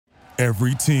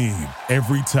Every team,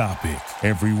 every topic,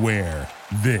 everywhere.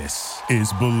 This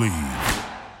is Believe.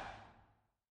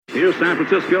 Here's San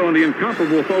Francisco and the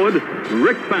incomparable forward,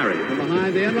 Rick Barry. From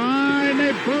behind the end line,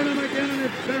 they burn him again, and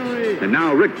it's Barry. And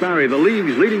now Rick Barry, the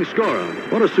league's leading scorer.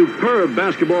 What a superb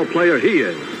basketball player he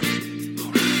is.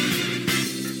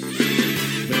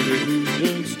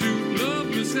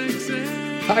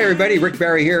 Hi, everybody. Rick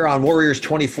Barry here on Warriors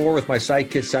 24 with my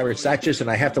sidekick, Cyrus Satchis. And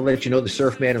I have to let you know, the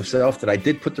surf man himself, that I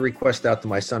did put the request out to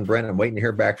my son, Brent. I'm waiting to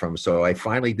hear back from him. So I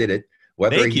finally did it.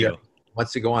 Whether he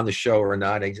wants to go on the show or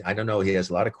not, I don't know. He has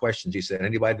a lot of questions. He said,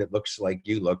 anybody that looks like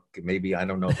you look, maybe I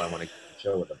don't know if I want to go on the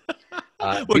show with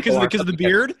him. Because of the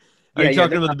beard? Are you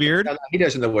talking about the beard? He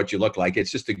doesn't know what you look like.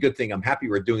 It's just a good thing. I'm happy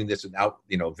we're doing this without,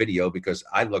 video, because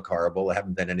I look horrible. I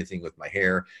haven't done anything with my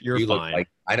hair. You fine. Look like,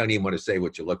 I don't even want to say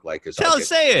what you look like.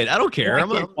 Say it. I don't care.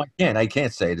 I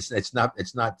can't say it. It's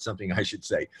not something I should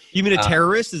say. You mean a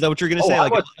terrorist? Is that what you're going to say? I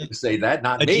wasn't going to say that.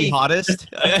 Not a me.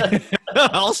 Jihadist?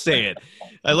 I'll say it.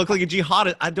 I look like a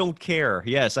jihadist. I don't care.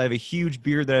 Yes, I have a huge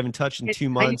beard that I haven't touched in 2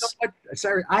 months. You know what?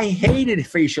 Sorry, I hated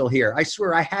facial hair. I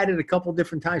swear, I had it a couple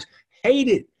different times. Hate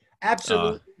it.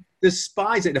 Absolutely.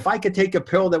 Despise it. If I could take a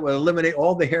pill that would eliminate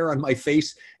all the hair on my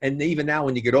face, and even now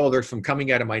when you get older, it's from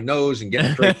coming out of my nose and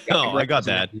getting I got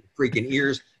that. Freaking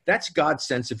ears. That's God's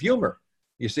sense of humor.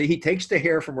 You see, he takes the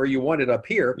hair from where you want it up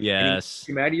here. Yes.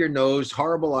 And he out of your nose,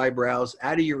 horrible eyebrows,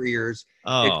 out of your ears.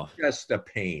 Oh. It's just a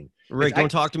pain. Rick, don't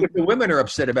talk to me. The women are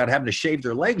upset about having to shave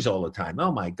their legs all the time.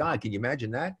 Oh my God. Can you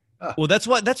imagine that? Well, that's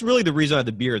really the reason I have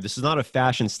the beard. This is not a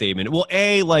fashion statement. Well,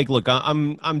 look,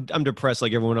 I'm depressed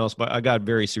like everyone else, but I got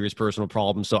very serious personal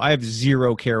problems. So I have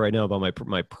zero care right now about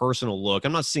my personal look.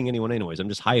 I'm not seeing anyone anyways. I'm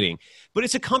just hiding. But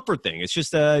it's a comfort thing. It's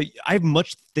just I have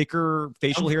much thicker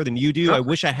facial hair than you do. I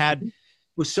wish I had. It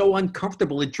was so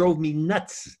uncomfortable. It drove me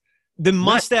nuts. The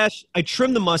mustache, I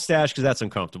trimmed the mustache because that's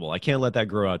uncomfortable. I can't let that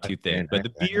grow out too thin. But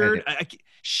the beard,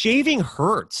 shaving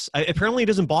hurts. Apparently, it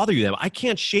doesn't bother you that much. I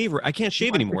can't shave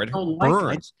anymore. It burns.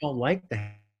 I just don't like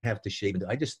to have to shave.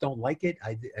 I just don't like it.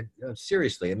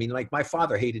 Seriously. I mean, like my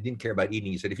father didn't care about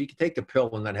eating. He said, if you could take the pill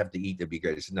and not have to eat, that'd be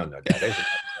great. I said, no, Dad, that's not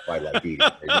I like eating.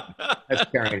 That's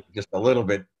carrying it just a little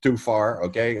bit too far.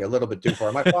 Okay, a little bit too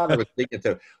far. My father was big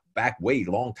into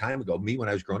long time ago. Me when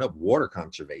I was growing up, water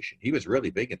conservation. He was really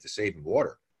big into saving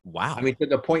water. Wow. I mean, to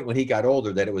the point when he got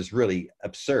older that it was really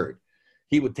absurd.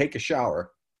 He would take a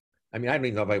shower. I mean, I don't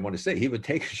even know if I want to say. He would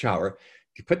take a shower,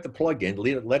 put the plug in,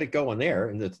 let it go in there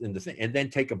in the thing, and then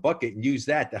take a bucket and use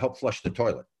that to help flush the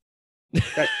toilet.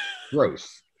 That's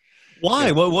gross. Why?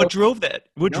 Yeah. What drove that?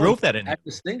 What drove that in? I had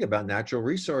this thing about natural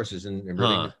resources and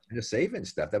really saving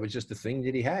stuff. That was just the thing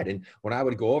that he had. And when I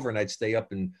would go over and I'd stay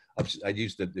up I'd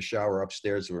use the shower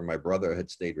upstairs where my brother had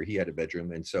stayed, where he had a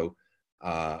bedroom. And so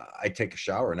I'd take a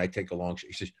shower and I'd take a long shower.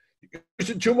 He says, "You're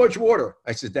using too much water."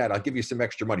 I said, "Dad, I'll give you some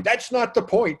extra money." That's not the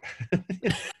point.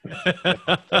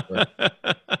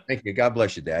 Thank you. God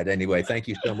bless you, Dad. Anyway, thank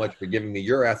you so much for giving me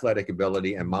your athletic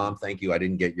ability. And Mom, thank you. I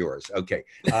didn't get yours. Okay.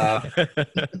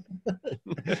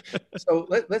 So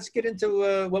let's get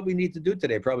into what we need to do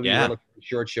today. Probably a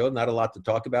short show, not a lot to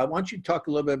talk about. Why don't you talk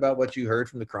a little bit about what you heard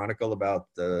from the Chronicle about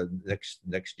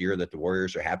next year, that the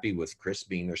Warriors are happy with Chris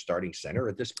being their starting center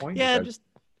at this point? Yeah, just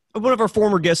one of our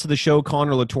former guests of the show,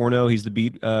 Connor Latorno, he's the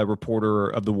beat reporter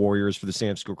of the Warriors for the San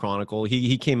Francisco Chronicle.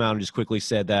 He came out and just quickly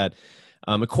said that,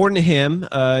 according to him,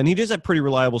 and he does have pretty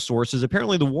reliable sources,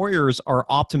 apparently the Warriors are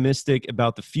optimistic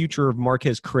about the future of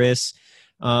Marquez Chris,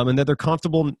 and that they're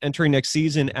comfortable entering next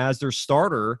season as their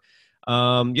starter. What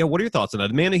are your thoughts on that?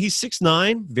 The man, he's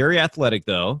 6'9", very athletic,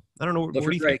 though. I don't know.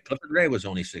 Clifford Ray was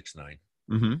only 6'9".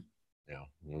 Mm-hmm.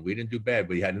 Well, we didn't do bad,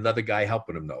 but he had another guy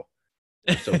helping him, though.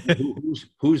 So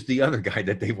who's the other guy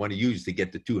that they want to use to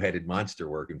get the two-headed monster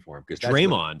working for him? Because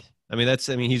Draymond.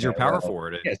 He's your power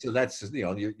forward. Yeah, so that's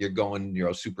you're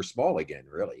going super small again,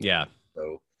 really. Yeah.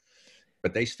 So,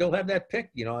 but they still have that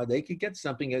pick. They could get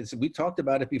something. As we talked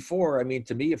about it before. I mean,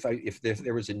 to me, if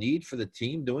there was a need for the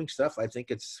team doing stuff, I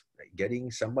think it's getting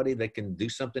somebody that can do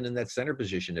something in that center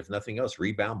position. If nothing else,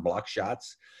 rebound, block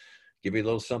shots, give you a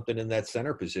little something in that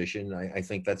center position. I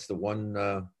think that's the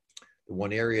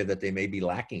one area that they may be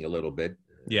lacking a little bit.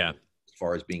 Yeah. As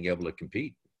far as being able to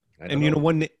compete.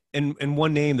 One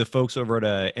name, the folks over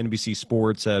at NBC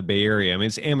Sports Bay Area, I mean,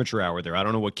 it's amateur hour there. I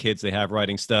don't know what kids they have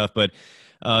writing stuff, but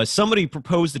somebody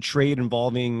proposed a trade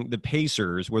involving the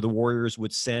Pacers where the Warriors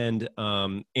would send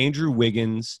Andrew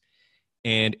Wiggins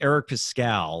and Eric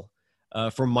Pascal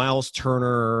for Miles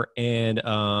Turner and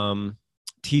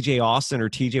TJ Austin or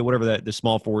TJ, whatever the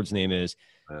small forward's name is.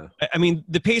 I mean,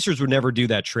 the Pacers would never do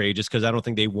that trade just because I don't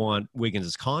think they want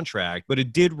Wiggins' contract, but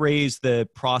it did raise the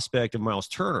prospect of Miles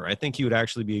Turner. I think he would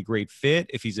actually be a great fit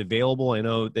if he's available. I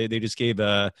know they just gave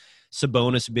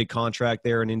Sabonis a big contract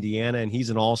there in Indiana, and he's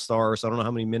an all-star, so I don't know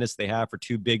how many minutes they have for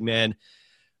two big men.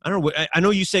 I don't know. I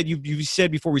know you said you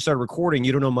said before we started recording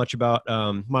you don't know much about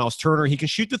Miles Turner. He can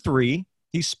shoot the three.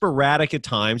 He's sporadic at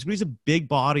times, but he's a big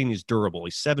body and he's durable.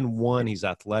 He's 7'1". He's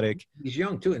athletic. He's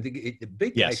young, too. And the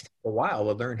big guys take a while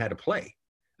to learn how to play.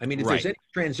 I mean, if there's any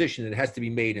transition that has to be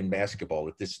made in basketball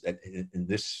in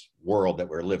this world that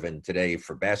we're living today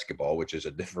for basketball, which is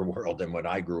a different world than when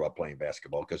I grew up playing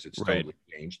basketball because it's totally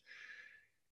changed,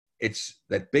 it's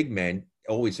that big men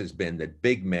always has been that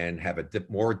big men have a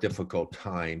more difficult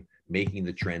time making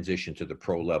the transition to the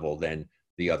pro level than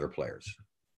the other players.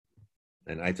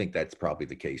 And I think that's probably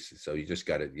the case. So you just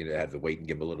got to, have to wait and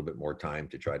give them a little bit more time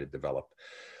to try to develop.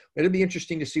 It'll be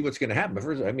interesting to see what's going to happen. But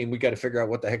first, I mean, we got to figure out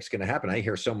what the heck's going to happen. I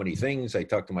hear so many things. I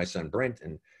talked to my son, Brent,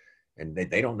 and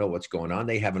they don't know what's going on.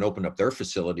 They haven't opened up their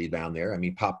facility down there. I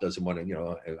mean, Pop doesn't want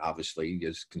to, obviously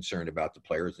is concerned about the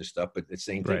players and stuff, but the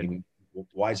same thing. Right. I mean,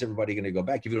 why is everybody going to go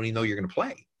back if you don't even know you're going to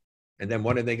play? And then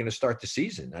when are they going to start the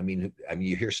season? I mean,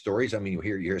 you hear stories. I mean, you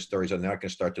hear stories. They're not going to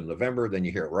start in November. Then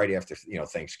you hear it right after,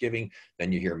 Thanksgiving.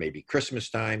 Then you hear maybe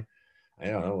Christmas time. I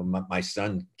don't know. My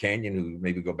son Canyon, who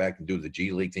maybe go back and do the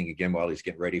G League thing again while he's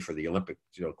getting ready for the Olympic,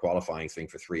 qualifying thing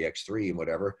for 3x3 and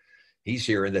whatever. He's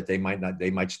hearing that they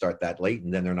might start that late,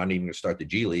 and then they're not even going to start the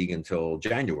G League until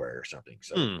January or something.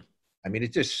 So. I mean,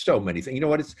 it's just so many things. You know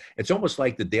what? It's almost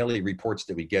like the daily reports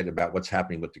that we get about what's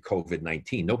happening with the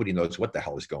COVID-19. Nobody knows what the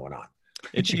hell is going on.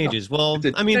 It changes. Well,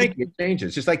 I mean, it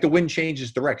changes. It's like the wind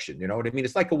changes direction. You know what I mean?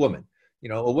 It's like a woman.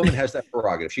 A woman has that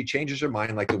prerogative. She changes her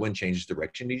mind like the wind changes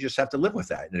direction. You just have to live with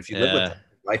that. And if you live with that,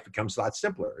 life becomes a lot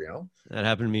simpler. That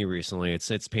happened to me recently.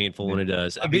 It's painful when it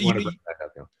does.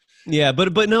 Yeah,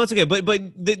 but no, it's okay. But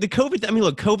the COVID. I mean,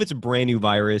 look, COVID's a brand new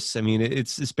virus. I mean,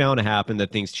 it's bound to happen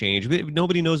that things change. But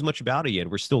nobody knows much about it yet.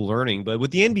 We're still learning. But with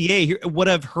the NBA, what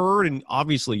I've heard, and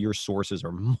obviously your sources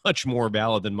are much more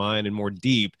valid than mine and more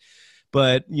deep.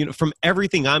 But from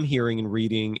everything I'm hearing and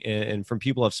reading, and from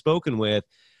people I've spoken with,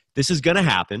 this is going to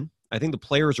happen. I think the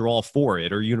players are all for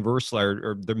it, or universal,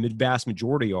 or the vast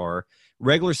majority are.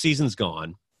 Regular season's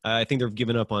gone. I think they've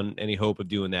given up on any hope of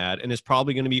doing that. And it's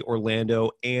probably going to be Orlando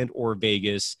and or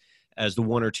Vegas as the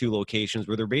one or two locations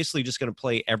where they're basically just going to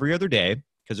play every other day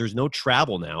because there's no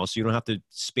travel now. So you don't have to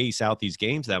space out these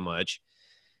games that much.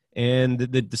 And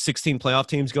the 16 playoff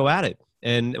teams go at it.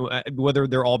 And whether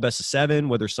they're all best of 7,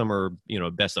 whether some are,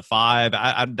 best of 5,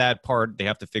 that part they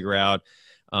have to figure out.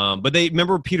 But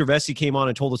remember Peter Vesey came on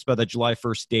and told us about that July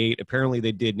 1st date. Apparently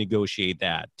they did negotiate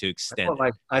that to extend. Well,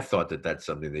 I thought that's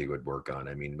something they would work on.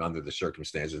 I mean, under the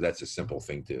circumstances, that's a simple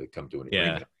thing to come to an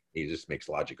agreement. It just makes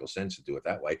logical sense to do it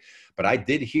that way. But I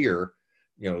did hear,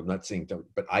 not saying,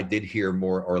 but I did hear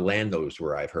more Orlando's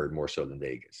where I've heard more so than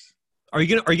Vegas. Are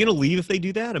you gonna leave if they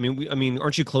do that? I mean,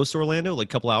 aren't you close to Orlando? Like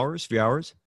a couple hours, few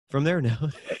hours from there? No.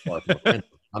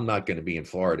 I'm not going to be in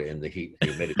Florida in the heat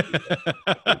and humidity.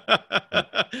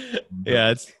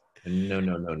 Yeah, it's no.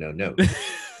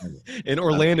 In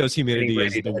Orlando's humidity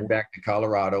is head back to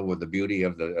Colorado with the beauty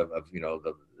of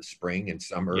the spring and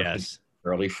summer, and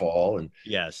early fall, and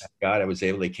God, I was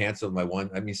able to cancel my one.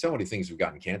 I mean, so many things have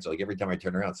gotten canceled. Like every time I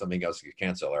turn around, something else gets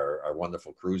canceled. Our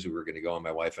wonderful cruise we were going to go on,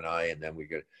 my wife and I, and then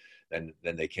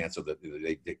then they canceled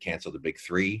they canceled the big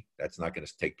 3. That's not going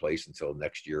to take place until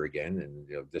next year again.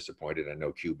 And disappointed. I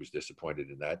know Cube was disappointed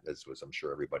in that. As was, I'm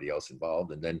sure, everybody else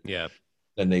involved. And then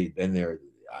then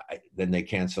they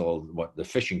canceled the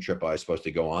fishing trip I was supposed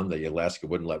to go on. The Alaska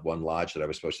wouldn't let one lodge that I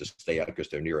was supposed to stay at because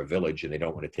they're near a village and they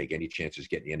don't want to take any chances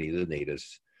getting any of the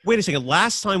natives. Wait a second.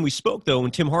 Last time we spoke, though, when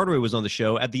Tim Hardaway was on the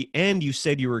show, at the end you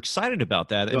said you were excited about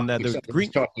that. And that he's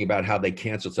talking about how they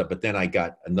canceled stuff, but then I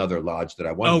got another lodge that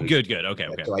I wanted. Oh, good. Okay.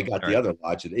 So I got the other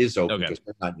lodge that is open because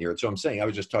they're not near it. So I'm saying I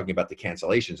was just talking about the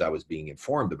cancellations I was being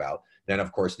informed about. Then,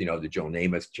 of course, the Joe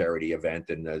Namath charity event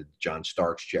and the John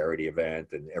Starks charity event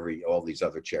and all these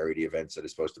other charity events that are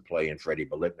supposed to play in Freddie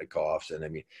Bolitnikov's. And I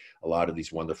mean, a lot of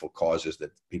these wonderful causes that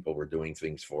people were doing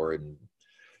things for. And,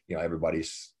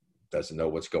 everybody's doesn't know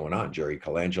what's going on. Jerry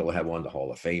Colangelo had one. The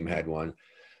Hall of Fame had one.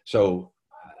 So,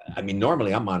 I mean,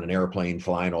 normally I'm on an airplane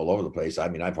flying all over the place. I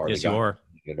mean, I've hardly gotten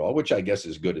it all, which I guess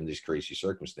is good in these crazy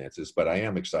circumstances. But I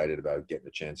am excited about getting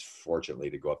a chance, fortunately,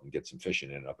 to go up and get some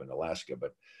fishing up in Alaska.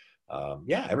 But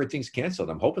everything's canceled.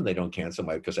 I'm hoping they don't cancel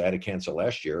because I had to cancel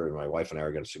last year, and my wife and I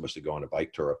are supposed to go on a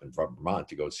bike tour up in Vermont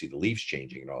to go see the leaves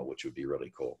changing and all, which would be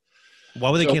really cool.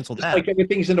 Why would they cancel that? Like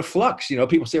everything's in a flux.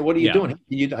 People say, "What are you doing?"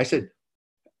 I said,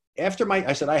 after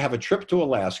I said, I have a trip to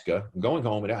Alaska. I'm going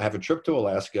home, and I have a trip to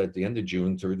Alaska at the end of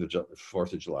June through the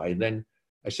 4th of July. And then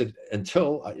I said,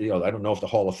 until, I don't know if the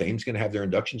Hall of Fame is going to have their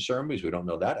induction ceremonies. We don't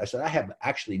know that. I said, I have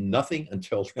actually nothing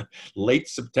until late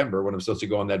September when I'm supposed to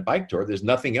go on that bike tour. There's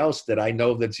nothing else that I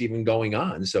know that's even going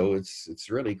on. So it's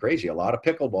really crazy. A lot of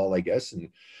pickleball, I guess, and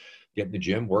get in the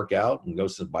gym, work out, and go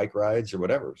some bike rides or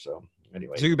whatever. So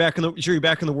anyway. So you're back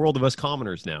in the world of us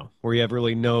commoners now, where you have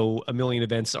really a million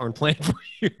events aren't planned for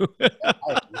you.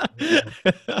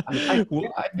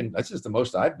 That's just the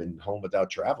most I've been home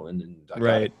without traveling. And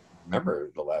right. Remember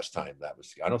the last time that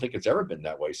was, I don't think it's ever been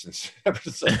that way ever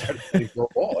since I started playing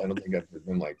ball. I don't think I've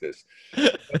been like this.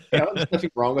 But, there's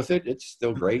nothing wrong with it. It's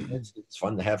still great. It's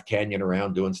fun to have Canyon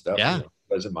around doing stuff. Yeah.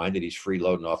 Doesn't mind that he's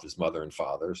freeloading off his mother and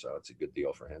father, so it's a good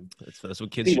deal for him. That's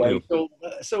what kids should do.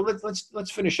 So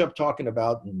let's finish up talking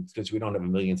about, because we don't have a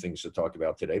million things to talk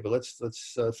about today, but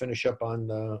let's finish up on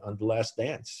The Last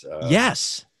Dance.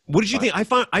 Yes. What did you think?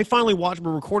 I finally watched.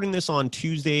 We're recording this on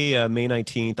Tuesday, May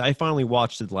 19th. I finally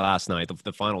watched it last night,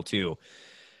 the final two.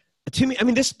 To me, I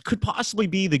mean, this could possibly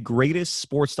be the greatest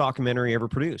sports documentary ever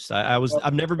produced.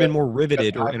 I've never been more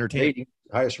riveted or entertained.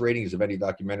 Highest ratings of any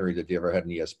documentary that they ever had in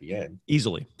ESPN.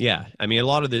 Easily, yeah. I mean, a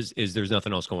lot of this is there's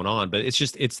nothing else going on, but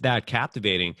it's that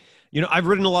captivating. I've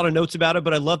written a lot of notes about it,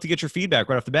 but I'd love to get your feedback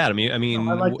right off the bat. I mean,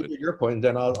 I'd like to get your point, and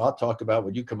then I'll talk about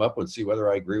what you come up with, see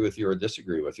whether I agree with you or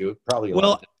disagree with you. Probably a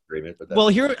lot of disagreement. But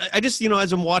here, I just,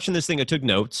 as I'm watching this thing, I took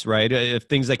notes, right? If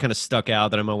things that kind of stuck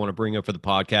out that I might want to bring up for the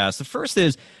podcast. The first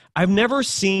is, I've never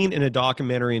seen in a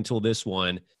documentary until this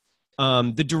one,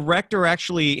 the director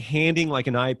actually handing like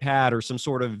an iPad or some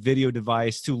sort of video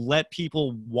device to let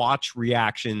people watch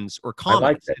reactions or comments. I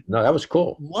liked it. No, that was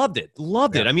cool. Loved it.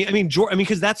 I mean,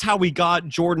 because that's how we got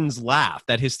Jordan's laugh,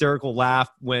 that hysterical laugh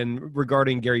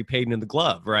regarding Gary Payton and the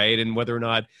glove, right? And whether or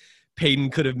not Payton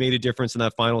could have made a difference in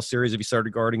that final series if he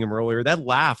started guarding him earlier. That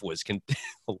laugh was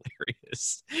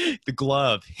hilarious. The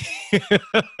glove,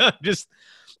 just.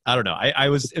 I don't know. I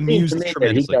was amused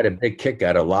tremendously. He got a big kick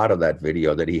out of a lot of that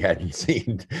video that he hadn't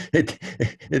seen. It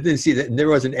didn't see that there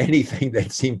wasn't anything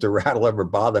that seemed to rattle him or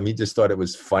bother him. He just thought it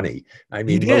was funny. I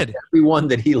mean, everyone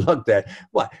that he looked at.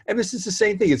 What? And this is the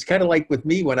same thing. It's kind of like with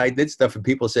me when I did stuff and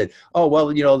people said, "Oh, well,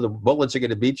 the Bullets are going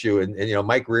to beat you," and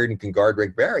Mike Reardon can guard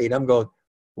Rick Barry, and I'm going,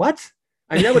 "What?"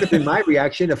 I mean, that would have been my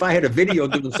reaction if I had a video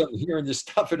doing something, hearing this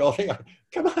stuff and all that.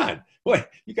 Come on,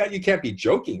 what you can't be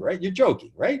joking, right? You're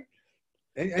joking, right?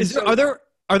 Are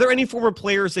there any former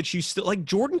players that you still like?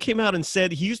 Jordan came out and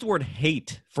said he used the word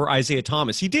hate for Isaiah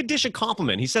Thomas. He did dish a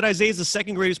compliment. He said Isaiah's the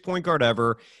second greatest point guard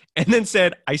ever, and then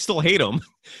said, "I still hate him."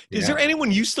 Is there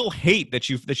anyone you still hate that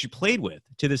you played with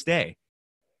to this day,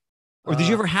 or did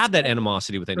you ever have that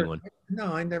animosity with anyone? No,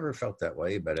 I never felt that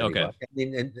way. But anyway, okay. I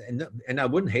mean, and I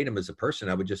wouldn't hate him as a person.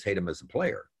 I would just hate him as a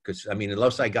player, because I mean,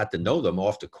 unless I got to know them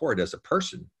off the court as a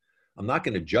person, I'm not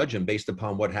going to judge him based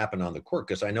upon what happened on the court,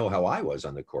 because I know how I was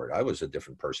on the court. I was a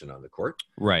different person on the court.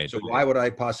 Right. So why would I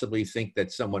possibly think that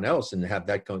someone else and have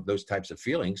those types of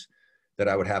feelings that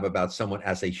I would have about someone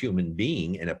as a human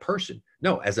being and a person?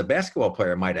 No, as a basketball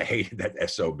player, I might have hated that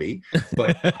SOB,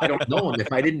 but I don't know him.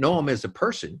 If I didn't know him as a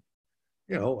person,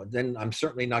 then I'm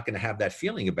certainly not going to have that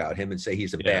feeling about him and say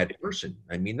he's a bad person.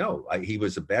 I mean, no, he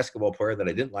was a basketball player that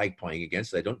I didn't like playing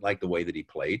against. I don't like the way that he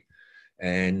played.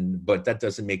 But that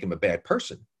doesn't make him a bad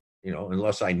person,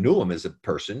 unless I knew him as a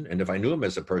person. And if I knew him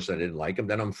as a person, I didn't like him,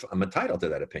 then I'm entitled to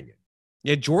that opinion.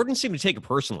 Yeah, Jordan seemed to take it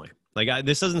personally.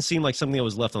 This doesn't seem like something that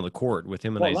was left on the court with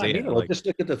him and Isaiah. Just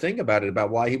look at the thing about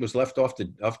why he was left off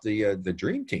the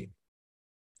dream team.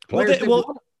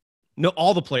 No,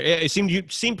 all the players.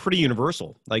 It seemed pretty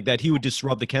universal, like that he would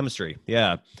disrupt the chemistry.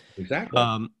 Yeah, exactly.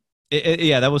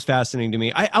 That was fascinating to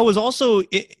me. I was also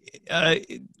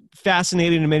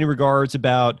fascinated in many regards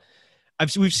about.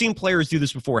 We've seen players do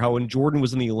this before. How when Jordan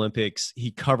was in the Olympics,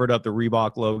 he covered up the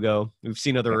Reebok logo. We've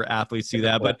seen other athletes do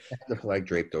that, but the flag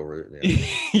draped over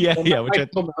it. Yeah.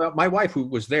 My wife, who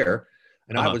was there,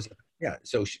 and I was,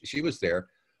 so she was there.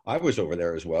 I was over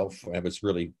there as well. It was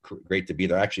really great to be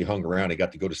there. I actually hung around. I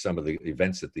got to go to some of the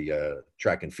events at the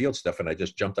track and field stuff, and I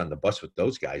just jumped on the bus with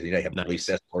those guys. They have police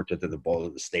escorts into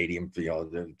the stadium,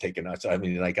 they're taking us. I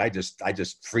mean, I just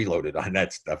freeloaded on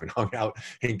that stuff and hung out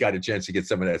and got a chance to get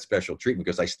some of that special treatment,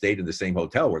 because I stayed in the same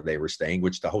hotel where they were staying,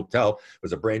 which the hotel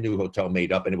was a brand new hotel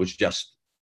made up, and it was just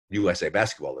USA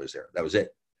basketballers there. That was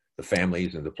it. The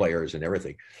families and the players and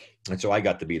everything. And so I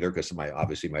got to be there because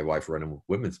obviously my wife running a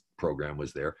women's program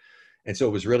was there. And so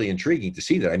it was really intriguing to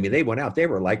see that. I mean, they went out, they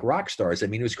were like rock stars. I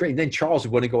mean, it was great. And then Charles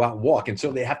would want to go out and walk. And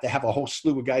so they have to have a whole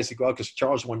slew of guys to go out, because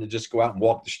Charles wanted to just go out and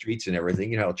walk the streets and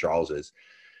everything. You know how Charles is.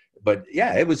 but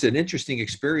yeah, it was an interesting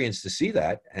experience to see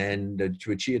that. And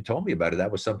what she had told me about it,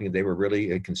 that was something they were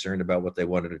really concerned about what they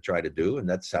wanted to try to do. And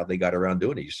that's how they got around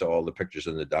doing it. You saw all the pictures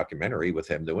in the documentary with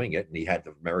him doing it. And he had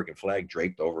the American flag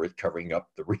draped over it, covering up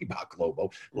the Reebok logo.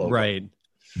 Right.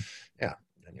 Yeah.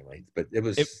 Anyway, but it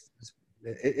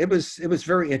was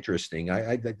very interesting.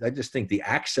 I just think the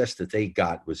access that they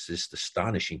got was just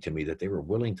astonishing to me, that they were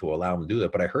willing to allow him to do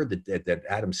that. But I heard that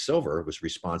Adam Silver was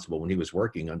responsible when he was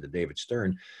working under David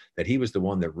Stern, that he was the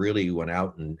one that really went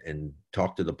out and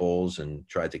talked to the Bulls and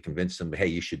tried to convince them, hey,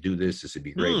 you should do this. This would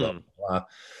be great. Blah, blah, blah.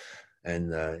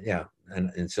 And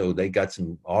and so they got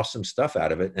some awesome stuff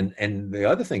out of it. And the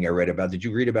other thing I read about, did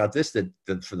you read about this? That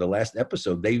for the last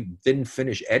episode, they didn't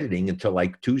finish editing until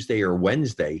like Tuesday or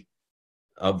Wednesday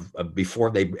of before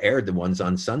they aired the ones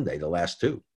on Sunday, the last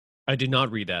two. I did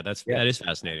not read that. That is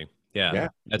fascinating. Yeah.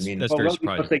 That's very surprising.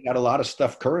 Because they got a lot of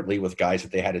stuff currently with guys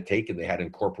that they had to take, and they had to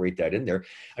incorporate that in there.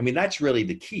 I mean, that's really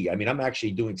the key. I mean, I'm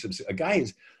actually doing a guy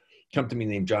has come to me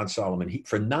named John Solomon.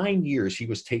 For 9 years, he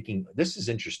was taking, this is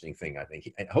an interesting thing, I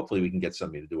think, and hopefully we can get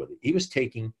something to do with it. He was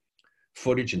taking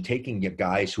footage and taking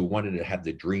guys who wanted to have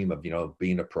the dream of,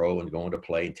 being a pro and going to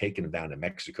play, and taking them down to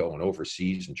Mexico and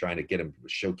overseas and trying to get them,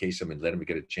 showcase them and let them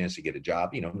get a chance to get a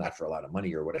job, not for a lot of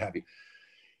money or what have you.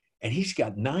 And he's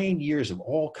got 9 years of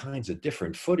all kinds of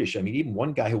different footage. I mean, even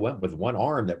one guy who went with one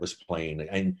arm that was playing,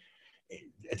 and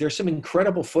there's some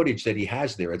incredible footage that he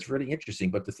has there. It's really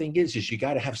interesting. But the thing is you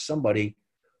got to have somebody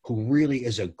who really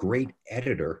is a great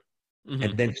editor,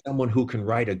 and then someone who can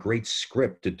write a great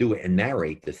script to do it and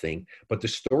narrate the thing. But the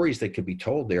stories that can be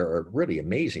told there are really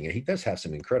amazing. And he does have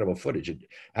some incredible footage. And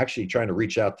actually trying to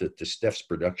reach out to Steph's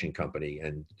production company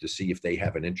and to see if they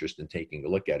have an interest in taking a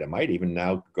look at it. Might even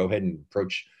now go ahead and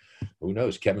approach, who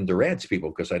knows, Kevin Durant's people,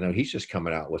 because I know he's just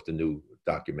coming out with the new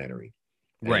documentary.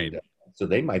 Right. And, so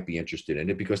they might be interested in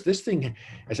it, because this thing,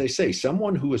 as I say,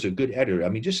 someone who is a good editor, I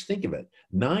mean, just think of it,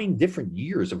 9 different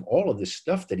years of all of this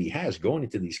stuff that he has going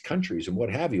into these countries and what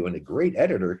have you. And a great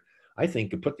editor, I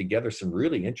think, could put together some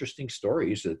really interesting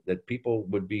stories that people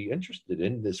would be interested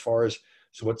in, as far as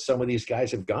what some of these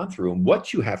guys have gone through and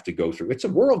what you have to go through. It's a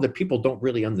world that people don't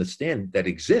really understand that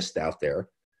exists out there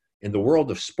in the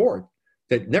world of sport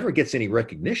that never gets any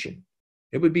recognition.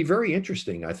 It would be very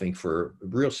interesting, I think, for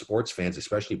real sports fans,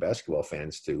 especially basketball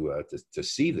fans, to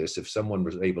see this if someone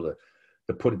was able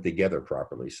to put it together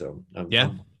properly. So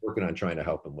I'm working on trying to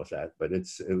help him with that. But it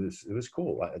was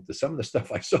cool. Some of the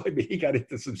stuff I saw, he got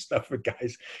into some stuff with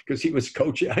guys because he was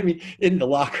coaching. I mean, in the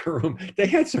locker room, they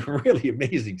had some really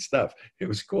amazing stuff. It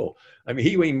was cool. I mean,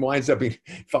 he even winds up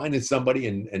finding somebody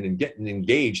and getting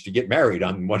engaged to get married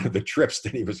on one of the trips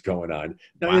that he was going on.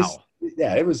 Wow.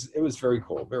 It was very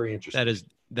cool, very interesting.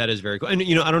 That is very cool. And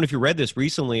I don't know if you read this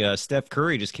recently. Steph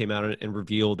Curry just came out and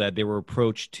revealed that they were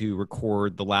approached to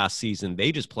record the last season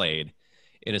they just played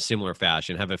in a similar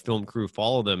fashion, have a film crew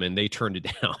follow them, and they turned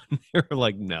it down. They were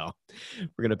like, "No,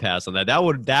 we're going to pass on that." That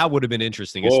would have been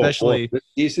interesting, especially this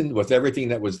season with everything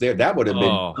that was there. That would have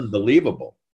been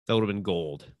unbelievable. That would have been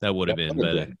gold. That would have been.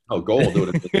 Gold. It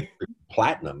would have been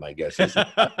platinum, I guess. I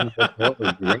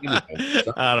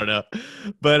don't know,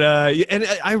 but and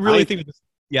I really think.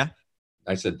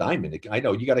 I said diamond. I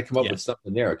know you got to come up with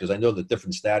something there, because I know the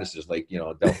different statuses, like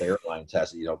Delta Airlines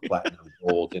has platinum,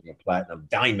 gold, platinum,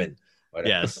 diamond. Whatever.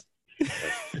 Yes,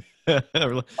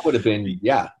 that would have been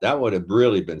that would have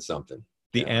really been something.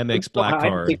 The Amex Black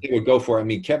Card. I think they would go for. I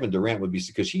mean, Kevin Durant would be,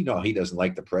 because he doesn't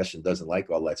like the press and doesn't like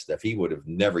all that stuff. He would have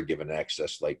never given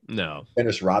access. Like, no.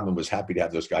 Dennis Rodman was happy to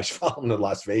have those guys follow him to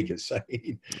Las Vegas. I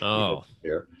mean,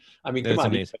 I mean, come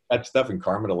on, that stuff, and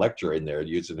Carmen Electra in there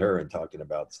using her and talking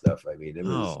about stuff. I mean, it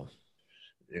was.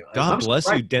 God bless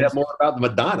you, Dennis. More about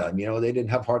Madonna. They didn't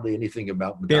have hardly anything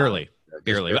about Madonna.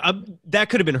 Barely. That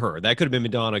could have been her. That could have been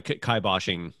Madonna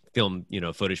kiboshing film,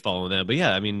 footage following that. But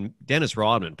yeah, I mean, Dennis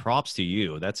Rodman, props to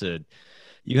you.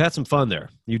 You had some fun there.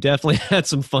 You definitely had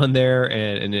some fun there,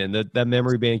 and that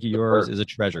memory bank of yours is a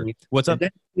treasure. What's up?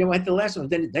 Then, at the last one,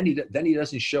 then he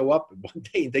doesn't show up one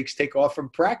day and they take off from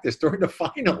practice during the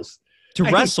finals to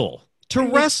wrestle.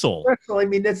 I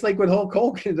mean, that's like with Hulk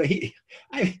Hogan.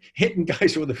 Hitting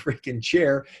guys with a freaking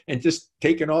chair and just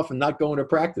taking off and not going to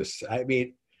practice. I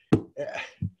mean,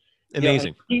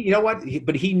 amazing. You know what?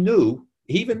 But he knew.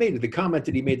 He even made the comment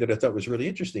that he made that I thought was really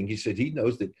interesting. He said he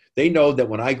knows that they know that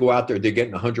when I go out there, they're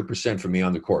getting 100% from me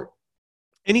on the court.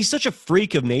 And he's such a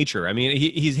freak of nature. I mean,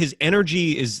 his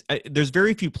energy is. There's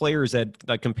very few players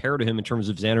that compare to him in terms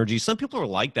of his energy. Some people are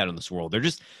like that in this world. They're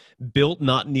just built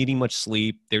not needing much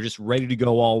sleep. They're just ready to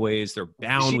go always. They're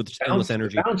bound with endless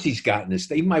energy. The bounce he's gotten this.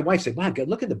 My wife said, "Wow,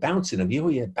 look at the bounce in him."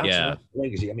 Bouncing off the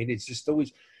legs. I mean, it's just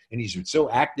always. and he's so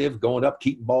active, going up,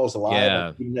 keeping balls alive.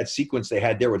 Yeah. Even that sequence they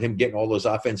had there with him getting all those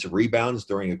offensive rebounds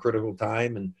during a critical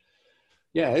time, and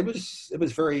yeah, it was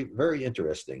very, very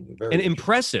interesting. And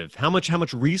impressive how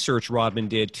much research Rodman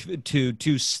did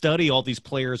to study all these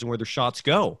players and where their shots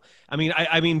go. I mean,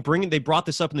 they brought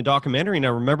this up in the documentary, and I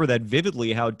remember that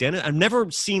vividly. How I've never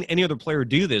seen any other player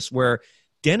do this, where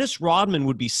Dennis Rodman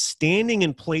would be standing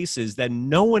in places that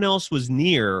no one else was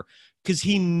near because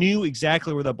he knew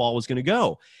exactly where that ball was going to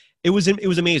go. It was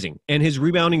amazing, and his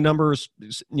rebounding numbers,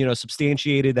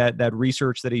 substantiated that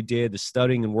research that he did, the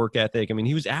studying and work ethic. I mean,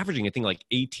 he was averaging, I think, like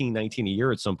 18, 19 a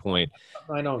year at some point.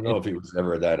 I don't know if he was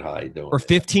ever that high doing or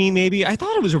 15 maybe. I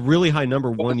thought it was a really high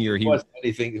number one year. He was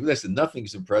anything. Listen,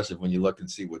 nothing's impressive when you look and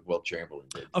see what Wilt Chamberlain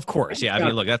did. Of course, yeah. I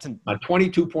mean, look, that's on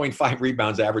 22.5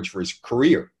 rebounds average for his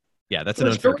career. Yeah, that's an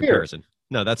unfair comparison.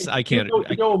 No, that's I can't.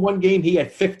 In one game he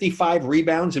had 55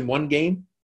 rebounds in one game.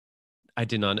 I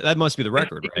did not. That must be the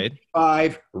record, right?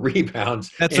 5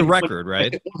 rebounds. That's a record,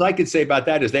 right? All I could say about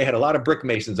that is they had a lot of brick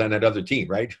masons on that other team,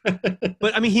 right?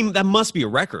 But I mean, that must be a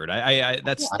record.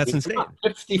 That's insane.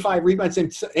 55 rebounds.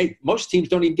 And hey, most teams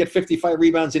don't even get 55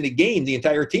 rebounds in a game. The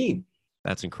entire team.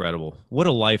 That's incredible. What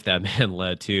a life that man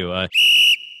led to.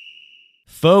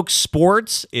 Folks,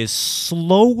 sports is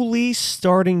slowly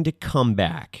starting to come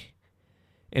back.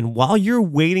 And while you're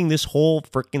waiting this whole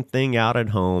freaking thing out at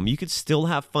home, you could still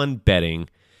have fun betting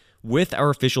with our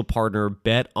official partner,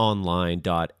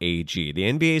 betonline.ag. The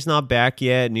NBA is not back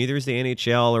yet, neither is the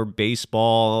NHL or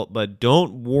baseball, but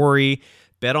don't worry.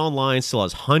 BetOnline still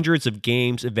has hundreds of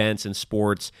games, events, and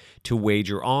sports to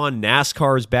wager on.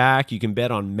 NASCAR is back. You can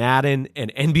bet on Madden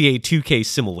and NBA 2K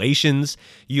simulations.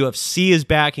 UFC is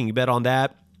back, and you can bet on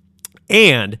that.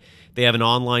 And they have an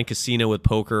online casino with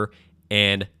poker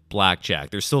and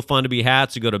blackjack. They're still fun to be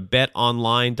had, so go to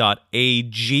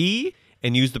betonline.ag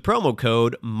and use the promo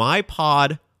code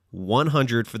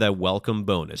MyPod100 for that welcome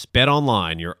bonus.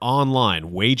 BetOnline, your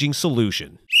online wagering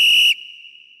solution.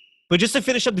 But just to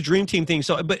finish up the Dream Team thing,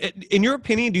 but in your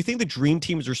opinion, do you think the Dream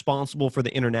Team is responsible for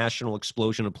the international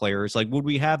explosion of players? Like, would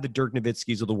we have the Dirk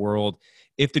Nowitzkis of the world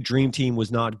if the Dream Team was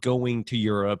not going to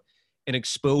Europe and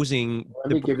exposing?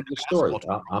 Let me give you the story.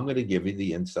 I'm going to give you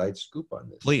the inside scoop on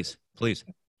this. Please.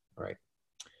 All right.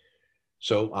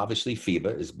 So obviously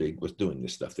FIBA is big with doing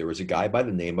this stuff. There was a guy by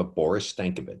the name of Boris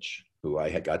Stankovic who I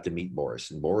had got to meet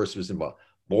Boris, and Boris was involved.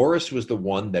 Boris was the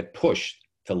one that pushed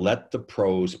to let the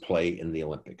pros play in the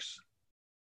Olympics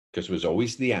because it was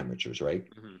always the amateurs, right?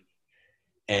 Mm-hmm.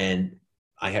 And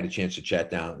I had a chance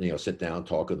to sit down,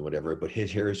 talk and whatever. But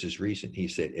here's his reason. He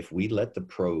said, if we let the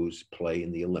pros play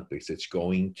in the Olympics, it's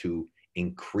going to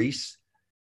increase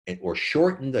or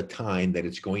shorten the time that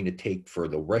it's going to take for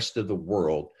the rest of the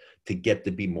world to get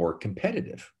to be more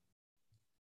competitive.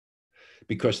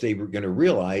 Because they were going to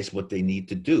realize what they need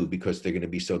to do because they're going to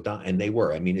be so done. And they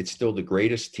were. I mean, it's still the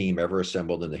greatest team ever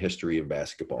assembled in the history of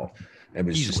basketball. It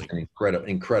was just an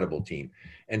incredible team.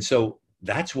 And so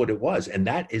that's what it was. And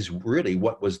that is really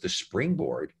what was the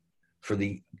springboard for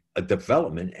the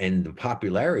development and the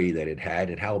popularity that it had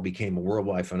and how it became a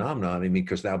worldwide phenomenon. I mean,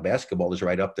 because now basketball is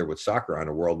right up there with soccer on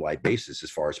a worldwide basis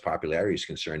as far as popularity is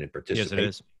concerned and participation. Yes, it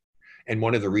is. And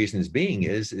one of the reasons being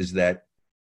is that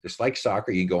just like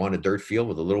soccer, you go on a dirt field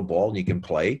with a little ball and you can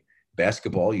play.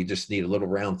 Basketball, you just need a little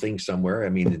round thing somewhere. I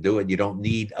mean, to do it, you don't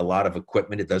need a lot of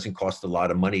equipment. It doesn't cost a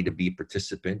lot of money to be a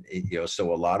participant.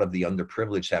 So a lot of the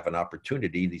underprivileged have an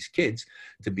opportunity, these kids,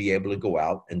 to be able to go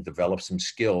out and develop some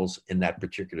skills in that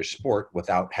particular sport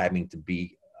without having to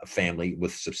be a family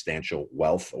with substantial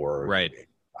wealth or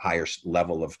higher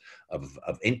level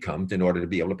of income in order to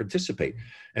be able to participate.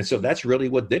 And so that's really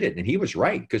what did it. And he was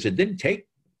right, because it didn't take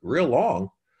real long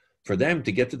for them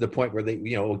to get to the point where they,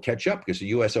 would catch up, because the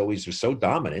U.S. always was so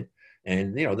dominant.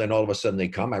 And, then all of a sudden they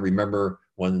come. I remember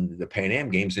when the Pan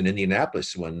Am Games in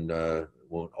Indianapolis, when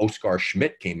Oscar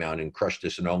Schmidt came out and crushed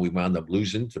us and all, we wound up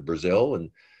losing to Brazil.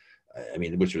 And I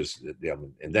mean, which was,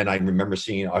 and then I remember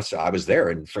seeing us, I was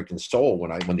there in freaking Seoul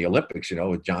when the Olympics,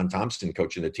 with John Thompson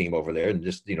coaching the team over there, and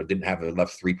just, didn't have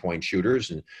enough 3-point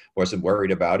shooters and wasn't worried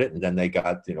about it. And then they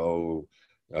got,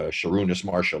 Sharunas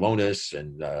Marshallonis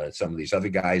and some of these other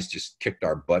guys just kicked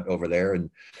our butt over there, and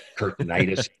Kurt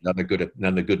Knightis, another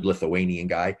good Lithuanian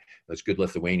guy. Those good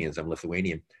Lithuanians. I'm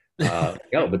Lithuanian.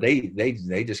 But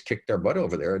they just kicked our butt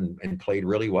over there and played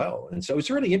really well. And so it's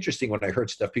really interesting when I heard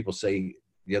stuff people say.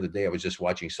 The other day I was just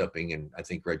watching something, and I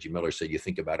think Reggie Miller said, you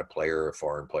think about a player, a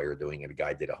foreign player doing it. A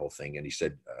guy did a whole thing, and he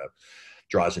said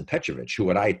Drazen Petrovic,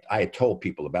 who I had told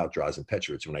people about Drazen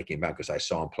Petrovic when I came back, because I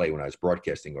saw him play when I was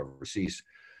broadcasting overseas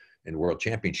in World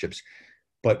Championships.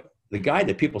 But the guy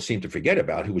that people seem to forget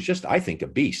about, who was just, I think, a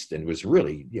beast and was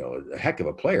really, a heck of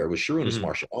a player, was Sharunas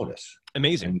Marciulionis.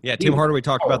 Amazing. And Yeah, Tim Hardaway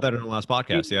talked about that in the last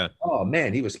podcast. Oh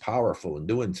man, he was powerful and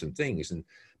doing some things.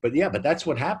 But that's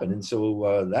what happened. And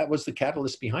so that was the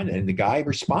catalyst behind it. And the guy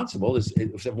responsible if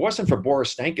it wasn't for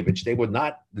Boris Stankovic,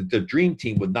 the dream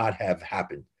team would not have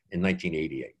happened in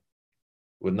 1988.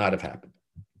 Would not have happened.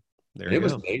 It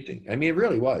was amazing. I mean, it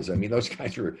really was. I mean, those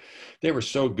guys were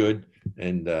so good.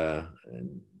 And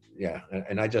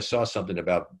I just saw something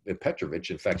about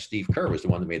Petrovic. In fact, Steve Kerr was the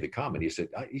one that made the comment. He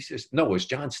says, no, it was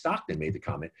John Stockton made the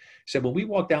comment. He said, when we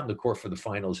walked out in the court for the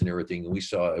finals and everything, and we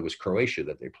saw it was Croatia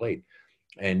that they played.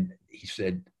 And he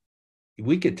said,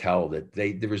 we could tell that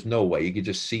there was no way. You could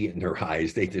just see it in their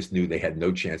eyes. They just knew they had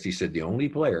no chance. He said, the only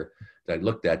player that I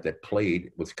looked at that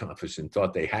played with confidence and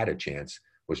thought they had a chance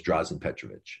was Drazen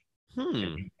Petrovic.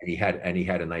 And he had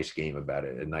a nice game about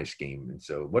it, a nice game. And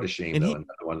so what a shame, though. Another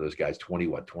one of those guys,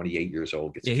 28 years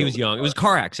old. He was young. It was a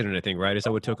car accident, I think, right? Is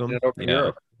that what took him?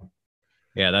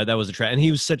 Yeah, that was a trap. And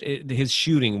he was his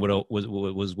shooting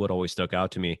was what always stuck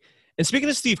out to me. And speaking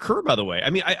of Steve Kerr, by the way, I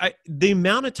mean, the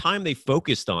amount of time they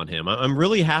focused on him, I'm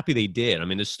really happy they did. I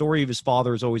mean, the story of his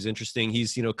father is always interesting.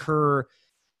 He's, Kerr,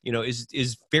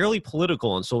 is fairly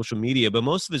political on social media, but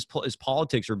most of his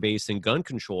politics are based in gun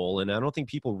control. And I don't think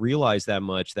people realize that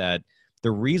much, that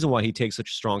the reason why he takes such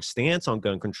a strong stance on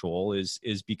gun control is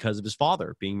because of his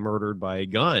father being murdered by a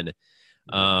gun.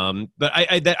 But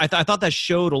I thought that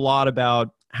showed a lot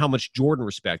about how much Jordan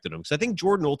respected him, because I think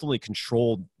Jordan ultimately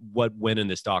controlled what went in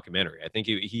this documentary. I think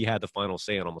he had the final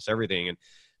say on almost everything. And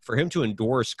for him to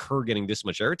endorse Kerr getting this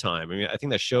much airtime, I mean, I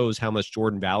think that shows how much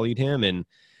Jordan valued him. And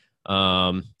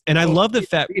I love the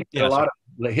fact he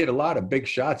hit a lot of big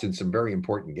shots in some very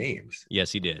important games.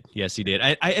 Yes, he did.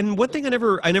 And one thing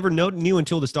I never knew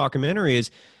until this documentary is,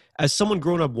 as someone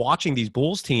growing up watching these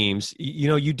Bulls teams,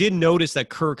 you did notice that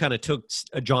Kerr kind of took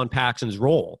John Paxson's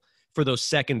role for those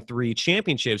second 3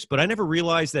 championships, but I never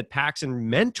realized that Paxson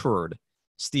mentored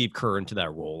Steve Kerr into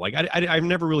that role. Like I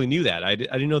never really knew that. I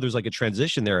didn't know there's like a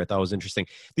transition there. I thought it was interesting.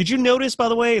 Did you notice, by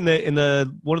the way, in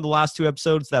the one of the last 2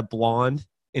 episodes, that blonde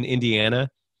in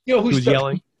Indiana who's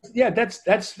yelling? Yeah, that's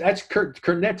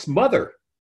Cornette's mother.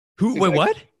 Who? Wait,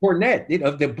 what? Cornette,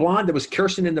 the blonde that was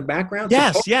cursing in the background.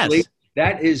 Yes.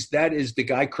 That is the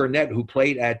guy Cornette who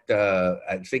played at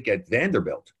I think at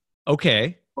Vanderbilt.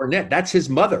 Okay. Cornette, that's his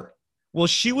mother. Well,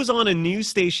 she was on a news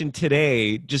station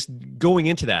today just going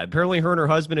into that. Apparently her and her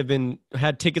husband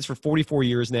had tickets for 44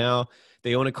 years now.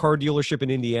 They own a car dealership in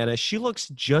Indiana. She looks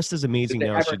just as amazing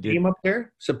now as she did. Name up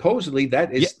there? Supposedly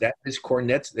that is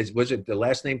Cornette's. Was it the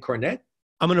last name Cornette?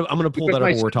 I'm gonna pull that up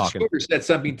when we're talking. Scooter said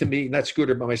something to me, not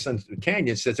Scooter, but my son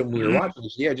Canyon said something when we were watching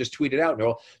this. Yeah, just tweeted out.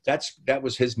 No, that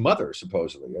was his mother,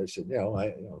 supposedly. I said,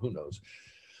 who knows?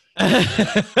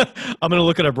 I'm gonna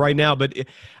look it up right now. But look,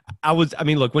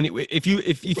 if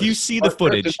you see the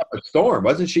footage, a storm,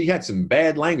 wasn't she? Had some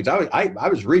bad language. I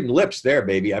was reading lips there,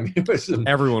 baby. I mean, it was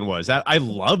everyone was. I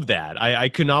love that. I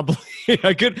could not believe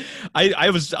I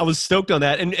was stoked on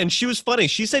that. And she was funny.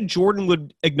 She said Jordan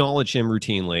would acknowledge him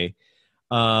routinely.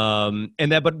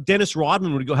 But Dennis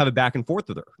Rodman would go have a back and forth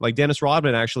with her. Like Dennis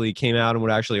Rodman actually came out and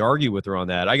would actually argue with her on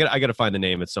that. I got to find the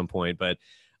name at some point, but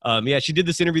she did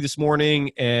this interview this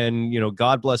morning, and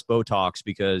God bless Botox,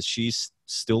 because she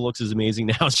still looks as amazing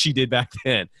now as she did back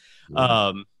then.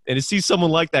 And to see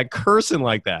someone like that cursing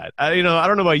like that, I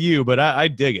don't know about you, but I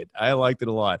dig it. I liked it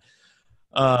a lot.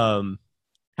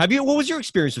 What was your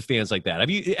experience with fans like that? Have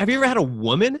you ever had a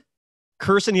woman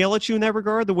curse and yell at you in that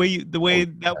regard? Of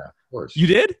course. You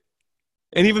did?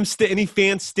 And even any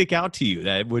fans stick out to you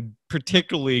that would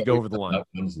particularly go over the line?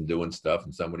 And doing stuff,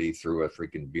 and somebody threw a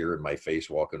freaking beer in my face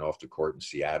walking off the court in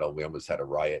Seattle. We almost had a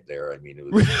riot there. I mean, it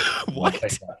was what?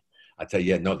 I tell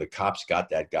you, no, the cops got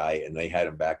that guy and they had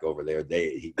him back over there.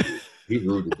 He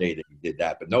ruled the day that he did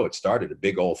that. But no, it started a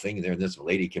big old thing there. And this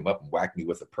lady came up and whacked me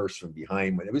with a purse from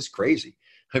behind. It was crazy.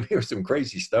 I mean, there was some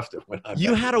crazy stuff that went on.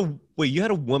 You had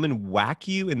a woman whack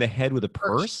you in the head with a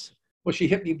purse? Well, she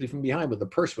hit me from behind with a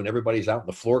purse when everybody's out on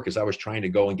the floor, because I was trying to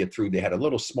go and get through. They had a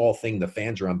little small thing. The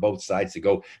fans are on both sides to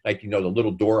go, like, the little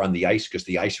door on the ice, because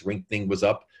the ice rink thing was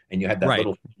up, and you had that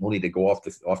little only to go off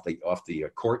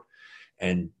the court.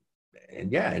 And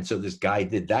so this guy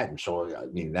did that. And so, I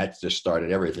mean, that just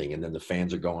started everything. And then the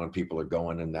fans are going, people are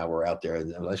going, and now we're out there.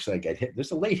 And let's say I get hit. There's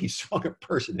a lady swung a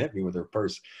purse and hit me with her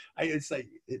purse. It's like,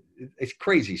 it's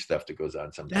crazy stuff that goes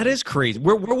on sometimes. That is crazy.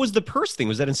 Where was the purse thing?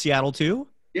 Was that in Seattle too?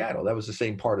 Seattle. That was the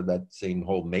same part of that same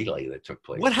whole melee that took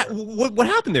place. What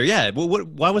happened there? Yeah.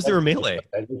 Why was there a melee?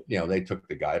 They took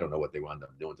the guy. I don't know what they wound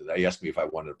up doing to that. They asked me if I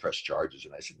wanted to press charges,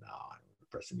 and I said, no.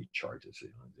 press any charges.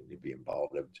 You'd be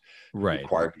involved. Right.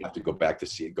 Required you have to go back to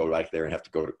see it, go back there and have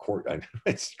to go to court.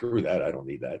 Screw that. I don't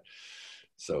need that.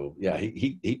 So yeah,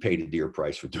 he paid a dear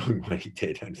price for doing what he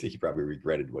did. I think he probably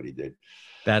regretted what he did.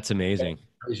 That's amazing.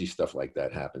 Crazy stuff like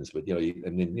that happens. But,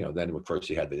 and then, then of course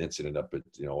you had the incident up at,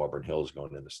 Auburn Hills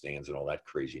going in the stands and all that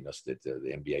craziness that the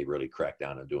NBA really cracked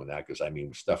down on doing that. Cause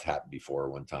stuff happened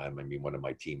before one time. One of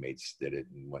my teammates did it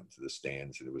and went to the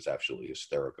stands and it was absolutely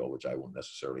hysterical, which I won't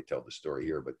necessarily tell the story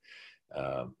here, but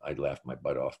I laughed my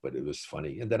butt off, but it was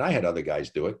funny. And then I had other guys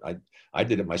do it. I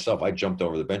did it myself. I jumped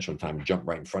over the bench one time and jumped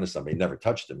right in front of somebody, never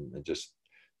touched him, and just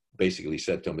basically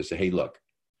said to him, I said, hey, look,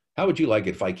 how would you like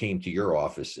it if I came to your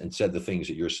office and said the things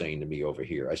that you're saying to me over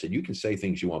here? I said, you can say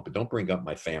things you want, but don't bring up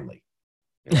my family.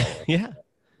 Yeah.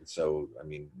 So,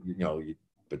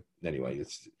 but anyway,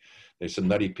 there's some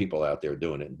nutty people out there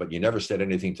doing it, but you never said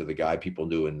anything to the guy people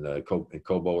knew in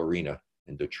Cobo Arena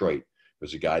in Detroit. There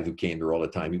was a guy who came there all the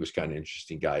time. He was kind of an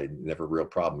interesting guy, never a real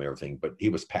problem, everything, but he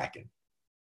was packing.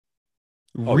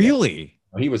 Really?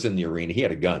 He was in the arena. He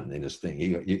had a gun in his thing.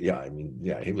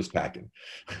 He was packing.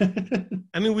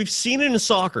 We've seen it in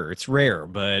soccer. It's rare,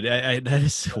 but that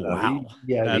is wow.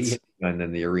 He hit a gun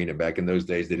in the arena back in those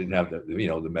days. They didn't have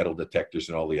the metal detectors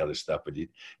and all the other stuff. But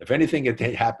if anything had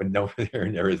happened over there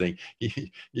and everything, you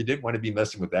didn't want to be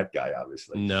messing with that guy,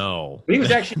 obviously. No, but he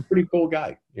was actually a pretty cool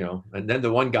guy, And then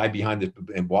the one guy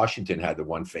in Washington had the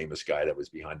one famous guy that was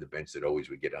behind the bench that always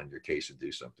would get on your case and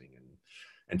do something.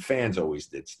 And fans always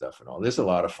did stuff and all. There's a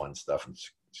lot of fun stuff and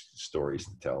stories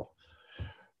to tell.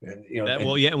 And,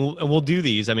 we'll do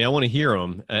these. I want to hear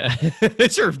them.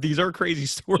 These are crazy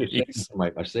stories.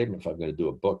 I save them if I'm going to do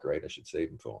a book, right? I should save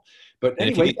them full. But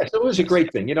anyway, so it was a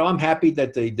great thing. I'm happy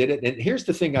that they did it. And here's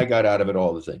the thing I got out of it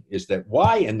all, the thing, is that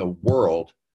why in the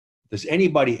world does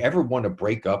anybody ever want to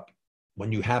break up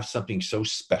when you have something so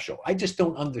special? I just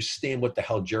don't understand what the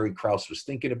hell Jerry Krause was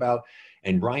thinking about.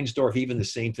 And Reinsdorf, even the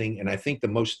same thing. And I think the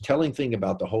most telling thing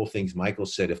about the whole thing is Michael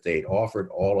said if they had offered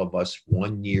all of us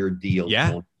 1-year deals,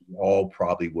 we all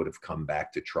probably would have come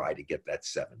back to try to get that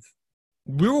 7th.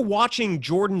 We were watching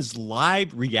Jordan's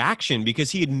live reaction because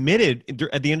he admitted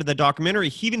at the end of the documentary,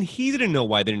 he didn't know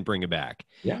why they didn't bring it back.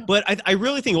 Yeah. But I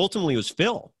really think ultimately it was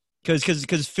Phil. Because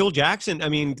Phil Jackson,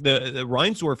 the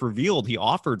Reinsdorf revealed he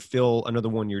offered Phil another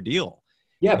 1-year deal.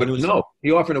 Yeah, but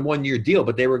he offered a 1-year deal,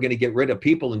 but they were going to get rid of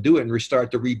people and do it and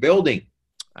restart the rebuilding.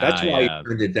 That's why he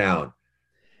turned it down.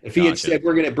 If he had said,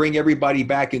 we're going to bring everybody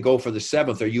back and go for the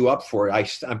 7th, are you up for it?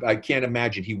 I can't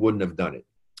imagine he wouldn't have done it.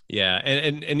 Yeah,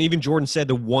 and even Jordan said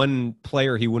the one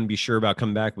player he wouldn't be sure about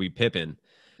coming back would be Pippen.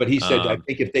 But he said, I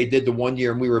think if they did the 1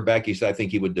 year and we were back, he said, I think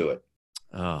he would do it.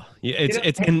 Oh, yeah,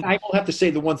 I will have to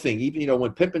say the one thing, even,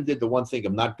 when Pippen did the one thing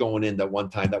of not going in that one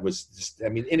time, that was just,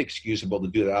 inexcusable to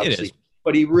do that, obviously.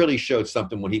 But he really showed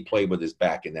something when he played with his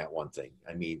back in that one thing.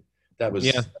 That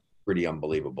was pretty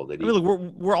unbelievable. Look,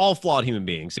 we're all flawed human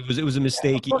beings. It was a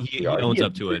mistake. He owns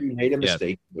up to it. He made a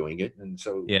mistake doing it, and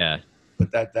so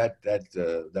But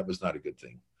that was not a good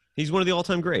thing. He's one of the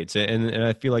all-time greats, and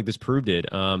I feel like this proved it.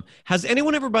 Has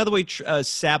anyone ever, by the way,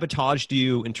 sabotaged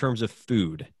you in terms of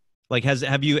food? Like,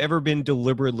 have you ever been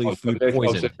deliberately food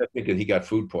poisoned? I think he got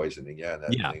food poisoning.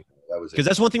 Because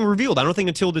that's one thing revealed. I don't think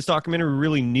until this documentary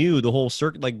really knew the whole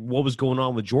circuit, like what was going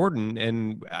on with Jordan,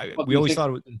 and we always thought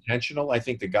it was intentional. I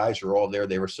think the guys were all there;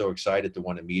 they were so excited to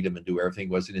want to meet him and do everything.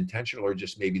 Was it intentional, or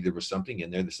just maybe there was something in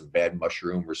there? There's some bad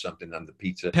mushroom or something on the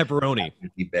pizza. Pepperoni.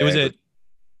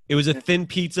 It was a thin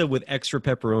pizza with extra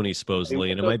pepperoni,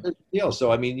 supposedly, and it might.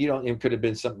 So it could have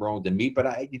been something wrong with the meat, but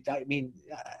I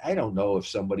don't know if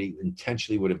somebody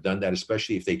intentionally would have done that,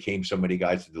 especially if they came so many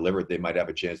guys to deliver it. They might have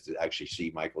a chance to actually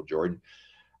see Michael Jordan.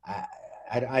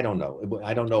 I don't know.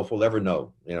 I don't know if we'll ever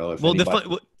know.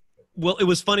 Well, it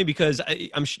was funny because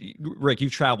I'm Rick.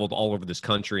 You've traveled all over this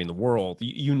country and the world.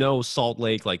 You know Salt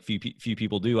Lake like few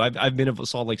people do. I've been to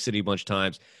Salt Lake City a bunch of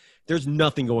times. There's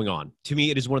nothing going on. To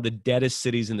me, it is one of the deadest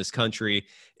cities in this country.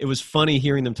 It was funny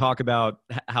hearing them talk about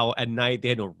how at night they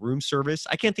had no room service.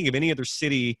 I can't think of any other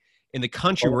city in the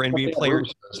country where NBA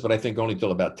players, but I think only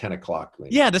till about 10 o'clock.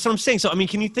 Maybe. Yeah, that's what I'm saying. So,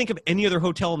 can you think of any other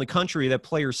hotel in the country that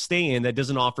players stay in that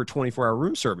doesn't offer 24-hour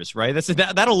room service, right?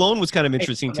 That alone was kind of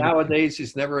interesting to me. Nowadays,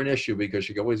 it's never an issue because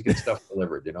you can always get stuff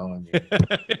delivered,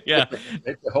 Yeah.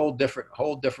 It's a whole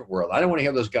different world. I don't want to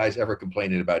hear those guys ever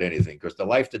complaining about anything because the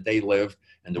life that they lived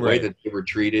and the way that they were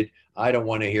treated, I don't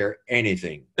want to hear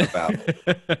anything about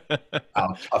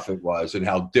how tough it was and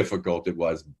how difficult it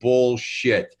was.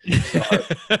 Bullshit.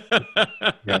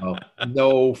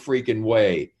 No freaking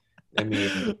way.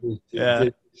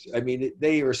 I mean,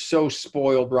 they are so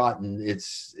spoiled rotten.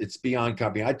 It's beyond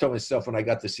copying. I told myself when I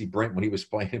got to see Brent when he was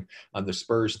playing on the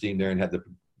Spurs team there and had the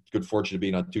good fortune of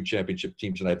being on 2 championship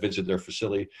teams, and I visited their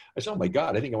facility, I said, oh my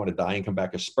God, I think I want to die and come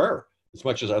back a Spur. As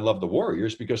much as I love the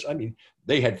Warriors, because I mean,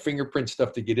 they had fingerprint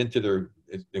stuff to get into their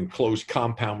enclosed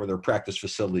compound where their practice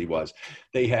facility was.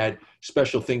 They had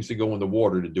special things to go in the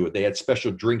water to do it. They had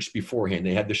special drinks beforehand.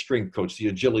 They had the strength coach, the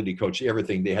agility coach,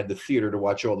 everything. They had the theater to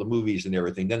watch all the movies and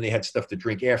everything. Then they had stuff to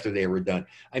drink after they were done.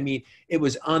 I mean, it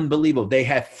was unbelievable. They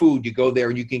had food. You go there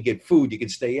and you can get food. You can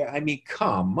stay. I mean,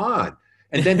 come on.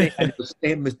 And then they had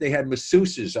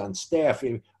masseuses on staff.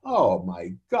 Oh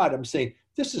my God, I'm saying,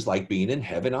 this is like being in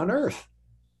heaven on earth.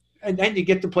 And then you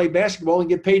get to play basketball and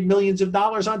get paid millions of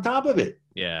dollars on top of it.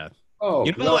 Yeah. Oh,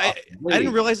 you know, I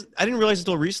didn't realize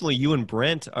until recently you and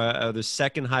Brent are the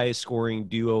second highest scoring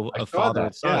duo of father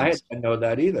and son. Yeah, I didn't know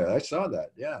that either. I saw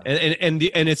that. Yeah. And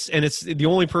it's the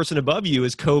only person above you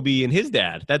is Kobe and his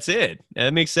dad. That's it.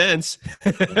 That makes sense.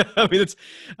 I mean,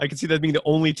 I can see that being the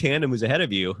only tandem who's ahead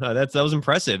of you. That was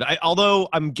impressive. Although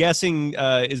I'm guessing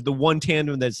is the one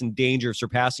tandem that's in danger of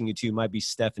surpassing you two might be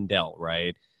Steph and Dell,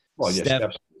 right? Well, yeah,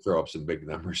 Steph's throw up some big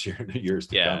numbers here in the years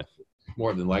to come.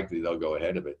 More than likely, they'll go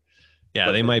ahead of it. Yeah,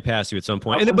 but they might pass you at some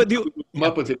point. Come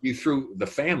up with it. You threw the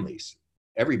families,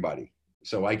 everybody.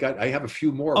 So I have a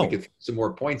few more. We could some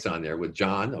more points on there with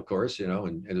John, of course,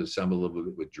 and some a little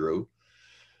bit with Drew.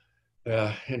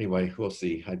 Anyway, we'll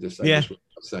see. I just wish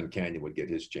Son Canyon would get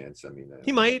his chance. I mean,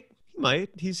 he might.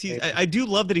 I do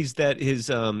love that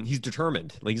he's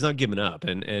determined. Like, he's not giving up,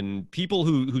 and people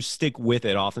who stick with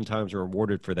it oftentimes are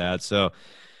rewarded for that. So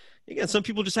again, some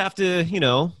people just have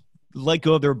to, let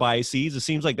go of their biases. It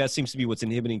seems like that seems to be what's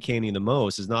inhibiting Canyon the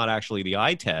most, is not actually the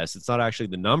eye test. It's not actually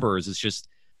the numbers. It's just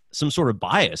some sort of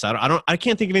bias. I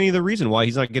can't think of any other reason why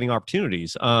he's not getting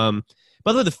opportunities. By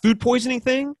the way, the food poisoning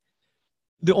thing,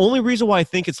 the only reason why I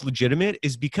think it's legitimate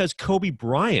is because Kobe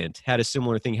Bryant had a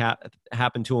similar thing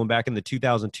happen to him back in the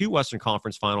 2002 Western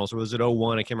Conference Finals, or was it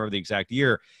 01? I can't remember the exact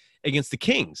year, against the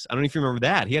Kings. I don't know if you remember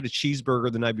that. He had a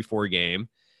cheeseburger the night before a game.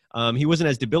 He wasn't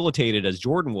as debilitated as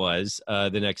Jordan was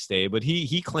the next day, but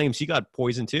he claims he got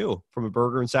poisoned too from a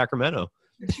burger in Sacramento.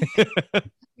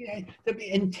 Yeah, to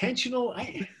be intentional,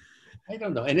 I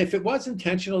don't know. And if it was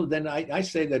intentional, then I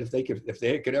say that if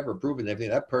they could ever prove it,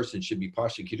 that person should be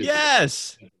prosecuted.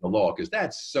 Yes, for the law, because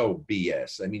that's so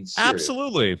BS. I mean, seriously.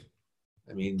 Absolutely.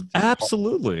 I mean,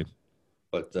 absolutely.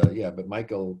 But but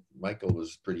Michael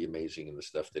was pretty amazing in the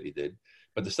stuff that he did.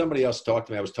 But somebody else talked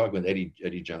to me. I was talking with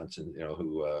Eddie Johnson,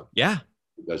 who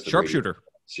does the sharpshooter,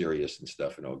 Sirius and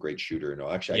stuff. A great shooter.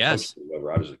 Actually, I was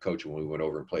a coach when we went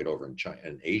over and played over in China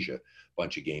and Asia, a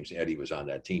bunch of games. Eddie was on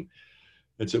that team,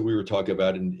 and so we were talking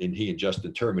about, and he and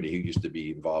Justin Termini, who used to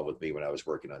be involved with me when I was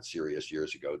working on Sirius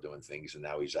years ago, doing things, and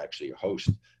now he's actually a host,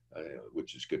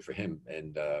 which is good for him.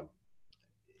 And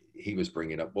he was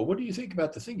bringing up, well, what do you think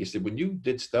about the thing? He said, when you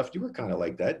did stuff, you were kind of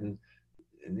like that. And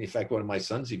in fact, one of my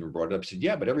sons even brought it up, said,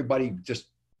 yeah, but everybody just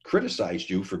criticized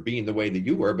you for being the way that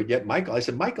you were. But yet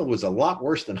Michael was a lot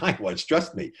worse than I was.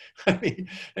 Trust me. I mean,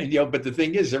 but the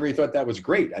thing is, everybody thought that was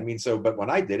great. I mean, but when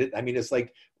I did it, I mean, it's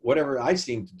like whatever I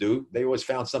seemed to do, they always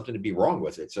found something to be wrong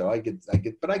with it. So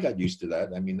but I got used to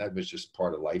that. I mean, that was just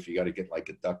part of life. You got to get like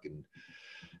a duck and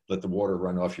let the water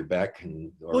run off your back.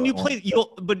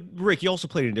 But Rick, you also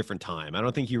played at a different time. I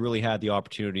don't think you really had the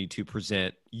opportunity to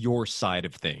present your side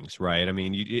of things, right? I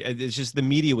mean, it's just the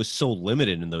media was so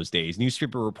limited in those days.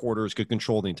 Newspaper reporters could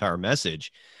control the entire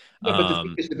message. Yeah, but the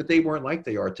thing is, but they weren't like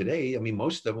they are today. I mean,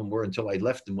 most of them were until I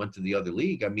left and went to the other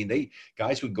league. I mean,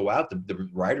 guys would go out, the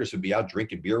writers would be out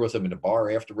drinking beer with them in a bar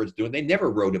afterwards they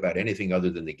never wrote about anything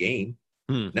other than the game.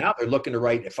 Now they're looking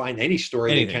to find any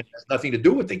story that has nothing to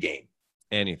do with the game.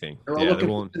 Anything. They're all looking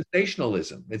for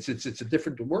sensationalism. It's a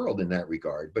different world in that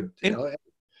regard. But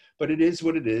but it is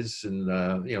what it is,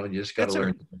 and you just got to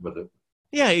learn to live with it.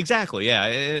 Yeah, exactly. Yeah,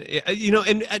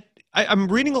 and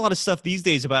I'm reading a lot of stuff these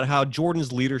days about how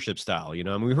Jordan's leadership style. I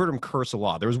mean, we heard him curse a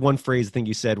lot. There was one phrase I think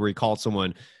he said where he called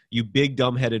someone "you big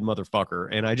dumb-headed motherfucker,"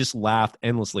 and I just laughed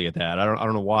endlessly at that. I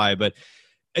don't know why, but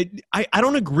I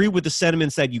don't agree with the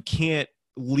sentiments that you can't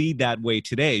lead that way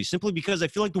today, simply because I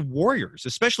feel like the Warriors,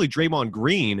 especially Draymond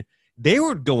Green, they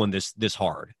were going this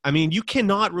hard. I mean, you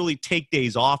cannot really take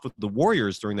days off with the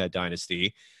Warriors during that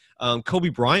dynasty. Kobe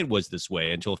Bryant was this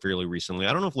way until fairly recently.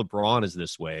 I don't know if LeBron is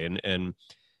this way, and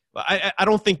I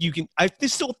don't think you can. I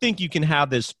still think you can have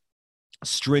this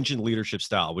stringent leadership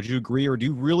style. Would you agree, or do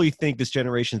you really think this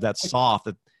generation is that soft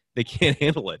that they can't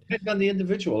handle it. Depends on the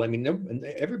individual. I mean,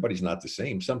 everybody's not the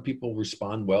same. Some people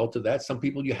respond well to that. Some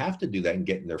people you have to do that and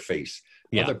get in their face.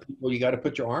 Yeah. Other people, you got to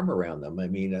put your arm around them. I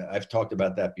mean, I've talked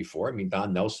about that before. I mean,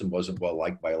 Don Nelson wasn't well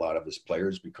liked by a lot of his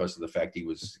players because of the fact he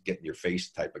was getting your face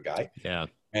type of guy. Yeah.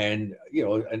 And, you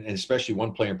know, and especially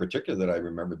one player in particular that I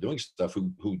remember doing stuff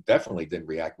who definitely didn't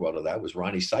react well to that was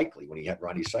Ronnie Cycli, when he had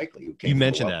Ronnie Cycli, who came. You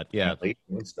mentioned that. Yeah.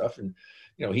 And stuff. And,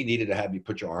 you know, he needed to have you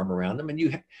put your arm around him. And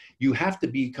you have to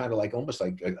be kind of like almost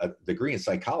like a degree in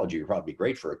psychology would probably be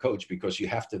great for a coach, because you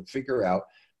have to figure out,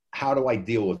 how do I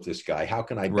deal with this guy? How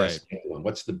can I best handle him?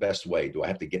 What's the best way? Do I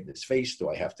have to get in his face? Do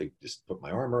I have to just put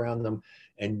my arm around them?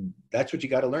 And that's what you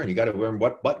got to learn. You got to learn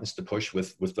what buttons to push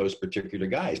with those particular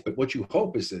guys. But what you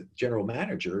hope as a general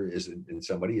manager is in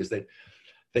somebody is that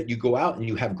you go out and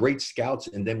you have great scouts.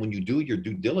 And then when you do your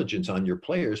due diligence on your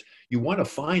players, you want to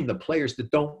find the players that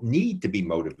don't need to be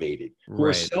motivated, who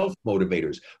are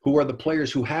self-motivators, who are the players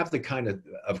who have the kind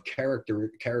of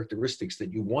characteristics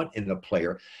that you want in a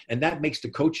player. And that makes the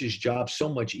coach's job so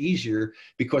much easier,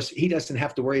 because he doesn't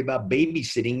have to worry about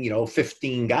babysitting,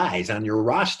 15 guys on your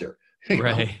roster.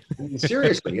 Right. I mean,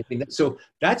 seriously. I mean, so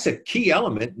that's a key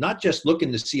element, not just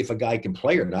looking to see if a guy can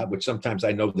play or not, which sometimes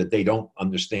I know that they don't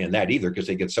understand that either, because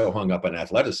they get so hung up on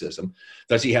athleticism.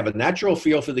 Does he have a natural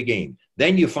feel for the game?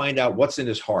 Then you find out what's in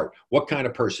his heart. What kind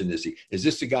of person is he? Is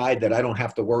this a guy that I don't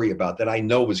have to worry about, that I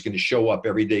know is going to show up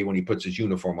every day when he puts his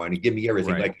uniform on and give me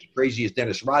everything? Like as crazy as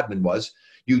Dennis Rodman was,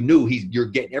 you knew you're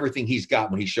getting everything he's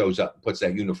got when he shows up and puts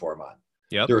that uniform on.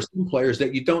 Yep. There are some players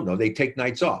that you don't know. They take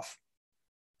nights off.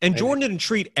 And Jordan didn't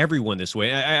treat everyone this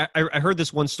way. I heard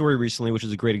this one story recently, which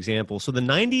is a great example. So the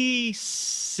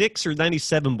 96 or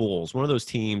 97 Bulls, one of those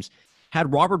teams,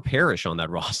 had Robert Parrish on that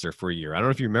roster for a year. I don't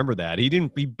know if you remember that. He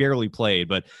barely played,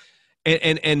 but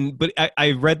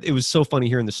I read, it was so funny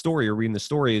hearing the story or reading the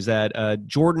story, is that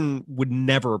Jordan would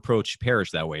never approach Parrish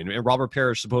that way. And Robert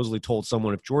Parrish supposedly told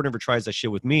someone, if Jordan ever tries that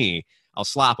shit with me, I'll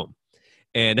slap him.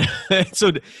 And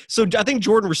so I think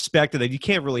Jordan respected that. You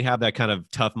can't really have that kind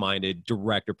of tough-minded,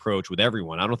 direct approach with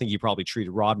everyone. I don't think he probably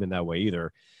treated Rodman that way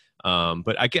either.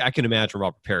 But I can imagine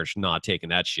Robert Parrish not taking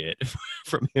that shit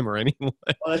from him or anyone.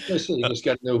 Well, that's just, you just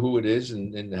got to know who it is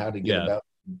and how to get about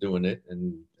doing it.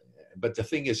 But the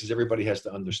thing is everybody has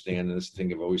to understand, and this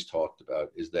thing I've always talked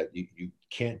about, is that you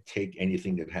can't take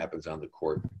anything that happens on the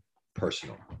court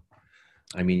personal.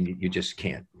 I mean, you just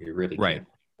can't. You really can't.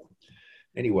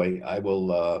 Anyway, I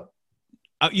will.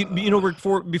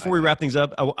 Before we wrap things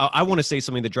up, I want to say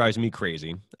something that drives me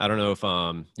crazy. I don't know if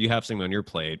you have something on your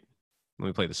plate. Let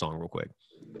me play the song real quick.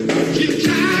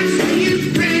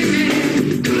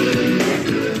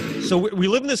 So we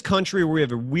live in this country where we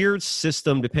have a weird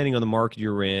system depending on the market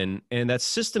you're in, and that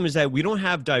system is that we don't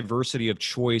have diversity of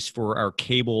choice for our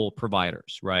cable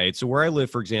providers, right? So where I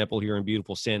live, for example, here in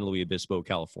beautiful San Luis Obispo,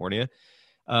 California,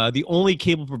 the only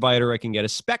cable provider I can get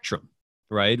is Spectrum.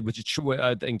 Right, which is,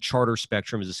 I think Charter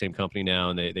Spectrum is the same company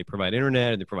now, and they provide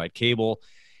internet and they provide cable.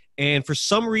 And for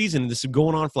some reason, this is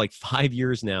going on for like 5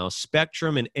 years now,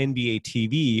 Spectrum and NBA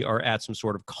TV are at some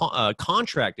sort of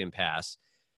contract impasse.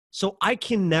 So I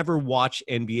can never watch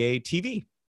NBA TV,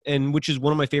 and which is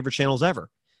one of my favorite channels ever.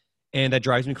 And that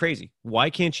drives me crazy. Why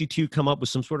can't you two come up with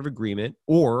some sort of agreement?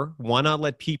 Or why not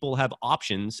let people have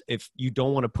options if you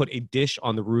don't want to put a dish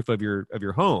on the roof of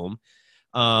your home,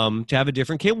 to have a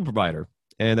different cable provider?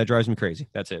 And that drives me crazy.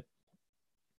 That's it.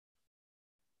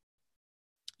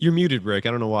 You're muted, Rick. I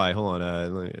don't know why. Hold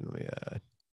on. Let me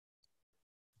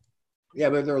Yeah,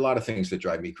 but there are a lot of things that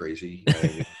drive me crazy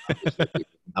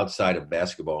outside of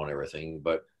basketball and everything.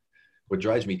 But what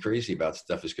drives me crazy about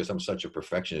stuff is because I'm such a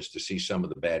perfectionist, to see some of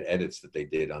the bad edits that they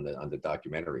did on the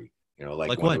documentary.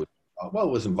 Like what? It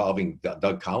was involving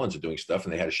Doug Collins doing stuff,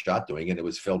 and they had a shot doing it. And it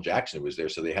was Phil Jackson who was there,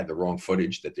 so they had the wrong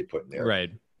footage that they put in there.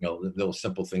 Right. Little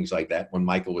simple things like that. When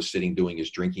Michael was sitting doing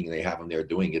his drinking, and they have him there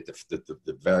doing it,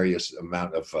 the various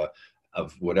amount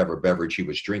of whatever beverage he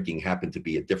was drinking happened to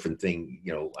be a different thing.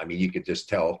 I mean, you could just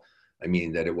tell. I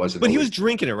mean, that it wasn't. But he was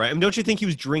drinking it, right? I mean, don't you think he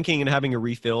was drinking and having it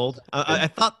refilled? I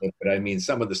thought. But I mean,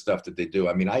 some of the stuff that they do.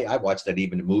 I mean, I watched that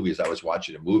even in movies. I was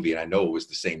watching a movie, and I know it was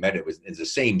the same edit. It's the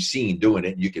same scene doing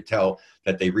it. And you could tell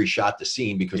that they reshot the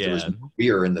scene because there was more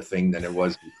beer in the thing than it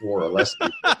was before, or less.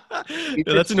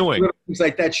 That's annoying. Things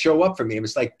like that show up for me.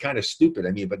 It's like kind of stupid.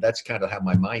 I mean, but that's kind of how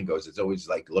my mind goes. It's always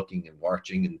like looking and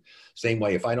watching. And same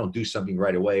way, if I don't do something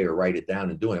right away or write it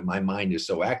down and do it, my mind is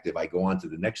so active. I go on to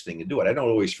the next thing and do it. I don't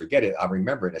always forget it. I'll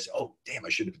remember it. And I say, oh, damn, I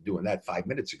should have been doing that 5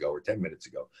 minutes ago or 10 minutes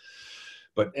ago.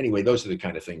 But anyway, those are the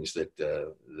kind of things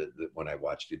that when I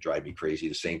watched it drive me crazy.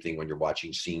 The same thing when you're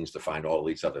watching scenes to find all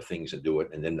these other things and do it.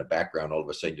 And then in the background, all of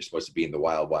a sudden, you're supposed to be in the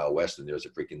wild, wild west, and there's a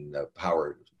freaking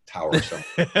power tower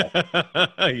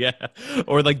somewhere. Yeah,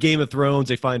 or like Game of Thrones,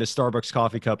 they find a Starbucks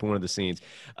coffee cup in one of the scenes.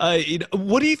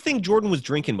 What do you think Jordan was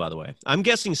drinking, by the way? I'm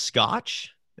guessing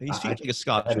Scotch. He seems like a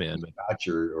Scotch man. Scotch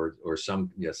or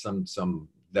some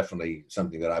definitely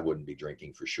something that I wouldn't be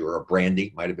drinking for sure. Or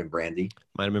brandy, might have been brandy.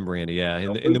 Might have been brandy, yeah.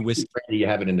 In the whiskey, brandy, you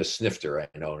have it in a snifter, I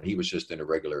know. And he was just in a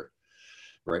regular.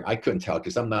 Right, I couldn't tell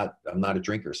because I'm not a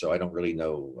drinker, so I don't really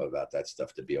know about that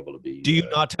stuff to be able to be. Do you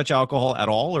not touch alcohol at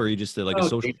all, or are you just like a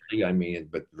social? I mean,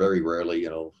 but very rarely,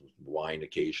 wine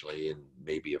occasionally, and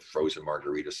maybe a frozen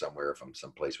margarita somewhere if I'm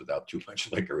someplace without too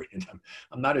much liquor. And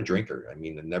I'm not a drinker. I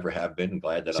mean, I never have been. I'm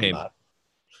glad that Same. I'm not.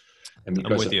 And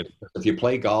I'm with you. If you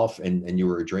play golf and you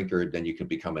were a drinker, then you can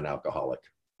become an alcoholic.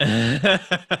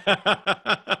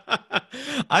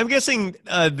 I'm guessing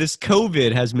this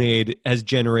COVID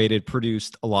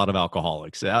produced a lot of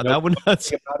alcoholics. That would not. The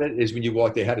thing about it is when you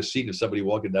walk, they had a scene of somebody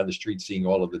walking down the street, seeing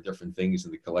all of the different things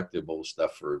and the collectible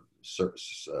stuff for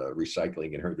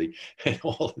recycling and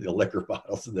all the liquor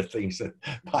bottles and the things that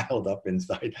piled up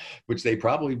inside, which they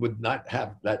probably would not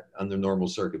have that under normal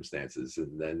circumstances.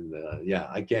 And then,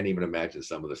 I can't even imagine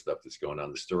some of the stuff that's going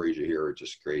on. The stories you hear are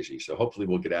just crazy. So hopefully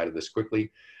we'll get out of this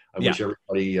quickly. I wish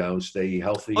everybody stay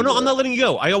healthy. Oh, no, I'm not letting you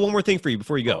go. I got one more thing for you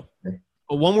before you go. Okay.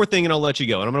 One more thing, and I'll let you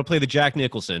go. And I'm going to play the Jack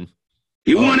Nicholson.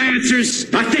 You want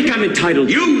answers? I think I'm entitled.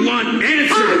 You want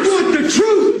answers? I want the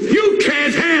truth. You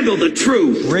can't handle the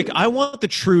truth. Rick, I want the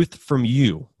truth from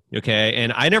you, okay?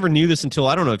 And I never knew this until,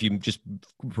 I don't know if you just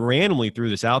randomly threw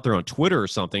this out there on Twitter or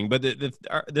something, but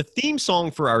the theme song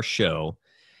for our show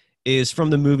is from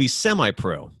the movie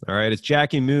Semi-Pro, all right? It's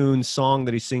Jackie Moon's song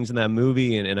that he sings in that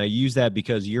movie, and I use that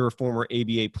because you're a former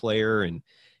ABA player, and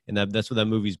that's what that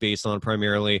movie's based on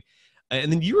primarily.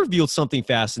 And then you revealed something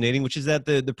fascinating, which is that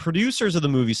the producers of the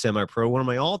movie Semi-Pro, one of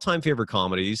my all-time favorite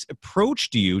comedies,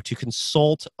 approached you to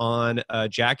consult on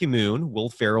Jackie Moon,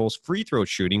 Will Ferrell's free throw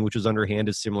shooting, which was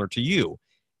underhanded, similar to you,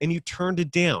 and you turned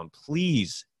it down.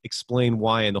 Please explain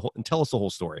why and tell us the whole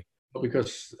story. Well,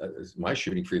 because my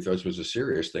shooting free throws was a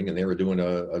serious thing, and they were doing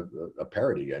a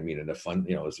parody. I mean, and a fun,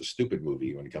 it's a stupid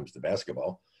movie when it comes to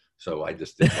basketball. So I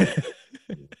just didn't.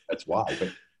 That's why. But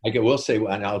I will say,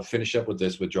 and I'll finish up with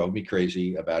this. What drove me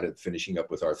crazy about it, finishing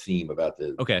up with our theme about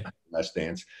the Last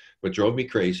Dance. What drove me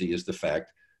crazy is the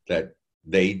fact that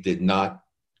they did not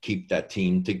keep that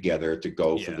team together to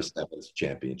go for the 7th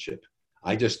championship.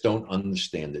 I just don't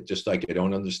understand it. Just like I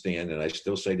don't understand, and I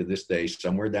still say to this day,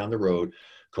 somewhere down the road,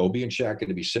 Kobe and Shaq are going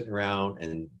to be sitting around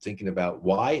and thinking about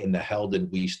why in the hell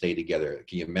didn't we stay together?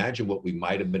 Can you imagine what we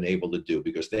might have been able to do?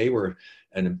 Because they were,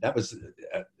 and that was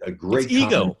a great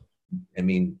ego. I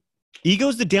mean,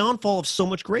 ego's the downfall of so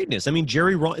much greatness. I mean,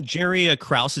 Jerry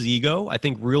Krause's ego, I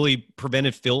think, really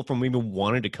prevented Phil from even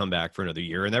wanting to come back for another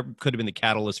year, and that could have been the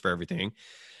catalyst for everything.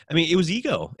 I mean, it was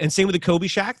ego. And same with the Kobe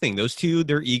Shaq thing. Those two,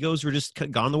 their egos were just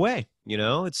gone the way.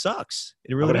 It sucks.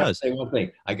 It really does. Say one thing.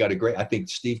 I think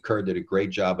Steve Kerr did a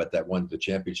great job at the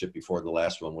championship before the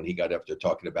last one when he got up there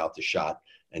talking about the shot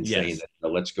and saying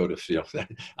that let's go to field.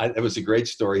 It was a great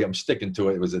story. I'm sticking to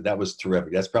it. That was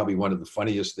terrific. That's probably one of the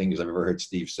funniest things I've ever heard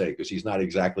Steve say, because he's not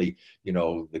exactly,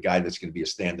 the guy that's going to be a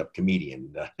stand-up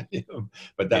comedian.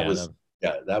 But that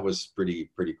was pretty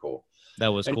cool. That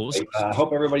was cool. I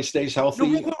hope everybody stays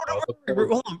healthy.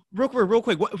 Hold on, real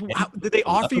quick. Did they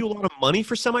offer you a lot of money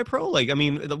for Semi-Pro? Like, I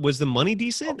mean, was the money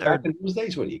decent? Back in those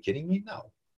days, what are you kidding me?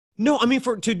 No, I mean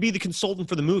to be the consultant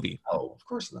for the movie. Oh, of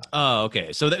course not. Oh,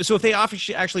 okay. So if they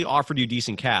actually offered you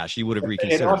decent cash, you would have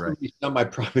reconsidered, right? Me some, I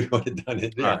probably would have done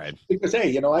it. Yeah. All right. Because I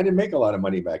didn't make a lot of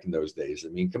money back in those days. I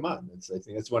mean, come on. I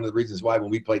think that's one of the reasons why when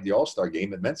we played the All-Star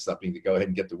game, it meant something to go ahead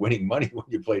and get the winning money when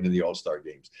you played in the All-Star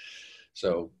games.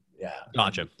 So. Yeah.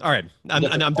 Gotcha. All right. I'm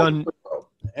done.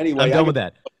 Anyway, I'm done with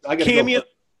that. Cameo.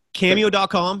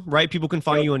 Cameo.com, right? People can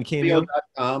find you on Cameo.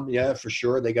 Cameo.com, yeah, for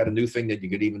sure. They got a new thing that you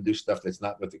could even do stuff that's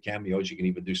not with the cameos. You can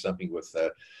even do something with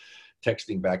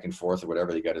texting back and forth or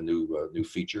whatever. They got a new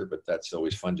feature, but that's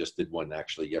always fun. Just did one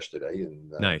actually yesterday,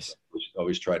 and nice.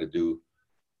 Always try to do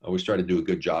a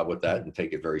good job with that and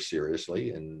take it very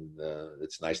seriously. And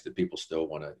it's nice that people still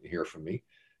want to hear from me,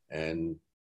 and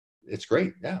it's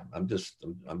great. Yeah,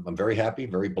 I'm very happy,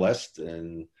 very blessed,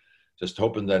 and just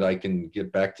hoping that I can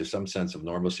get back to some sense of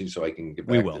normalcy so I can get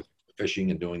back to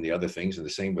fishing and doing the other things. And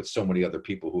the same with so many other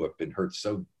people who have been hurt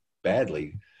so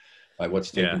badly by what's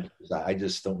taken. I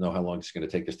just don't know how long it's going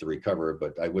to take us to recover,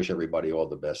 but I wish everybody all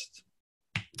the best.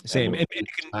 Same.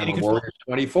 And Warriors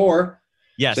 24.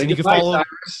 Yes, Say and you can goodbye, follow.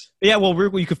 Cyrus. Yeah, well,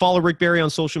 you can follow Rick Barry on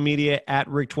social media at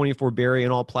Rick24Barry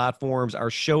on all platforms.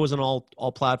 Our show is on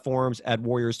all platforms at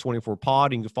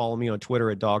Warriors24Pod. You can follow me on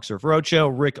Twitter at DogSurf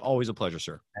Roadshow. Rick, always a pleasure,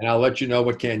 sir. And I'll let you know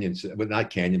what Canyon's, well,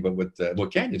 not Canyon, but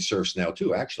what Canyon surfs now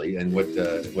too, actually, and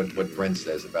what Brent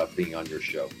says about being on your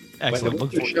show. Excellent.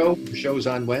 What's your show's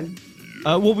on when?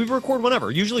 Well, we record whenever,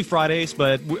 usually Fridays,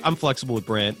 but I'm flexible with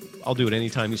Brent. I'll do it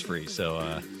anytime he's free. So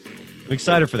I'm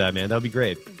excited for that, man. That would be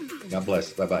great. God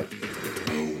bless. Bye-bye.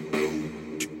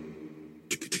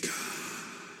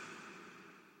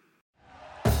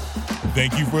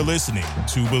 Thank you for listening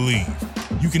to Believe.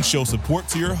 You can show support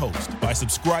to your host by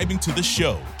subscribing to the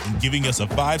show and giving us a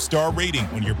 5-star rating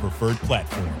on your preferred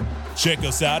platform. Check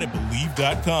us out at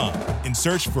Believe.com and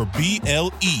search for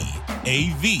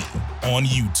BLEAV on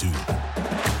YouTube.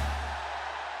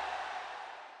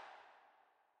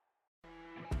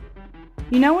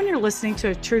 You know when you're listening to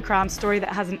a true crime story that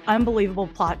has an unbelievable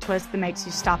plot twist that makes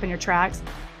you stop in your tracks?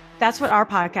 That's what our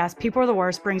podcast, People Are the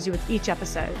Worst, brings you with each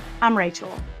episode. I'm Rachel.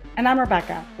 And I'm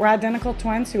Rebecca. We're identical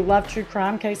twins who love true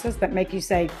crime cases that make you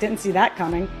say, didn't see that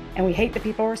coming, and we hate the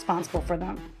people responsible for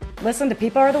them. Listen to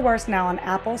People Are the Worst now on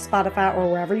Apple, Spotify, or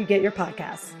wherever you get your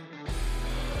podcasts.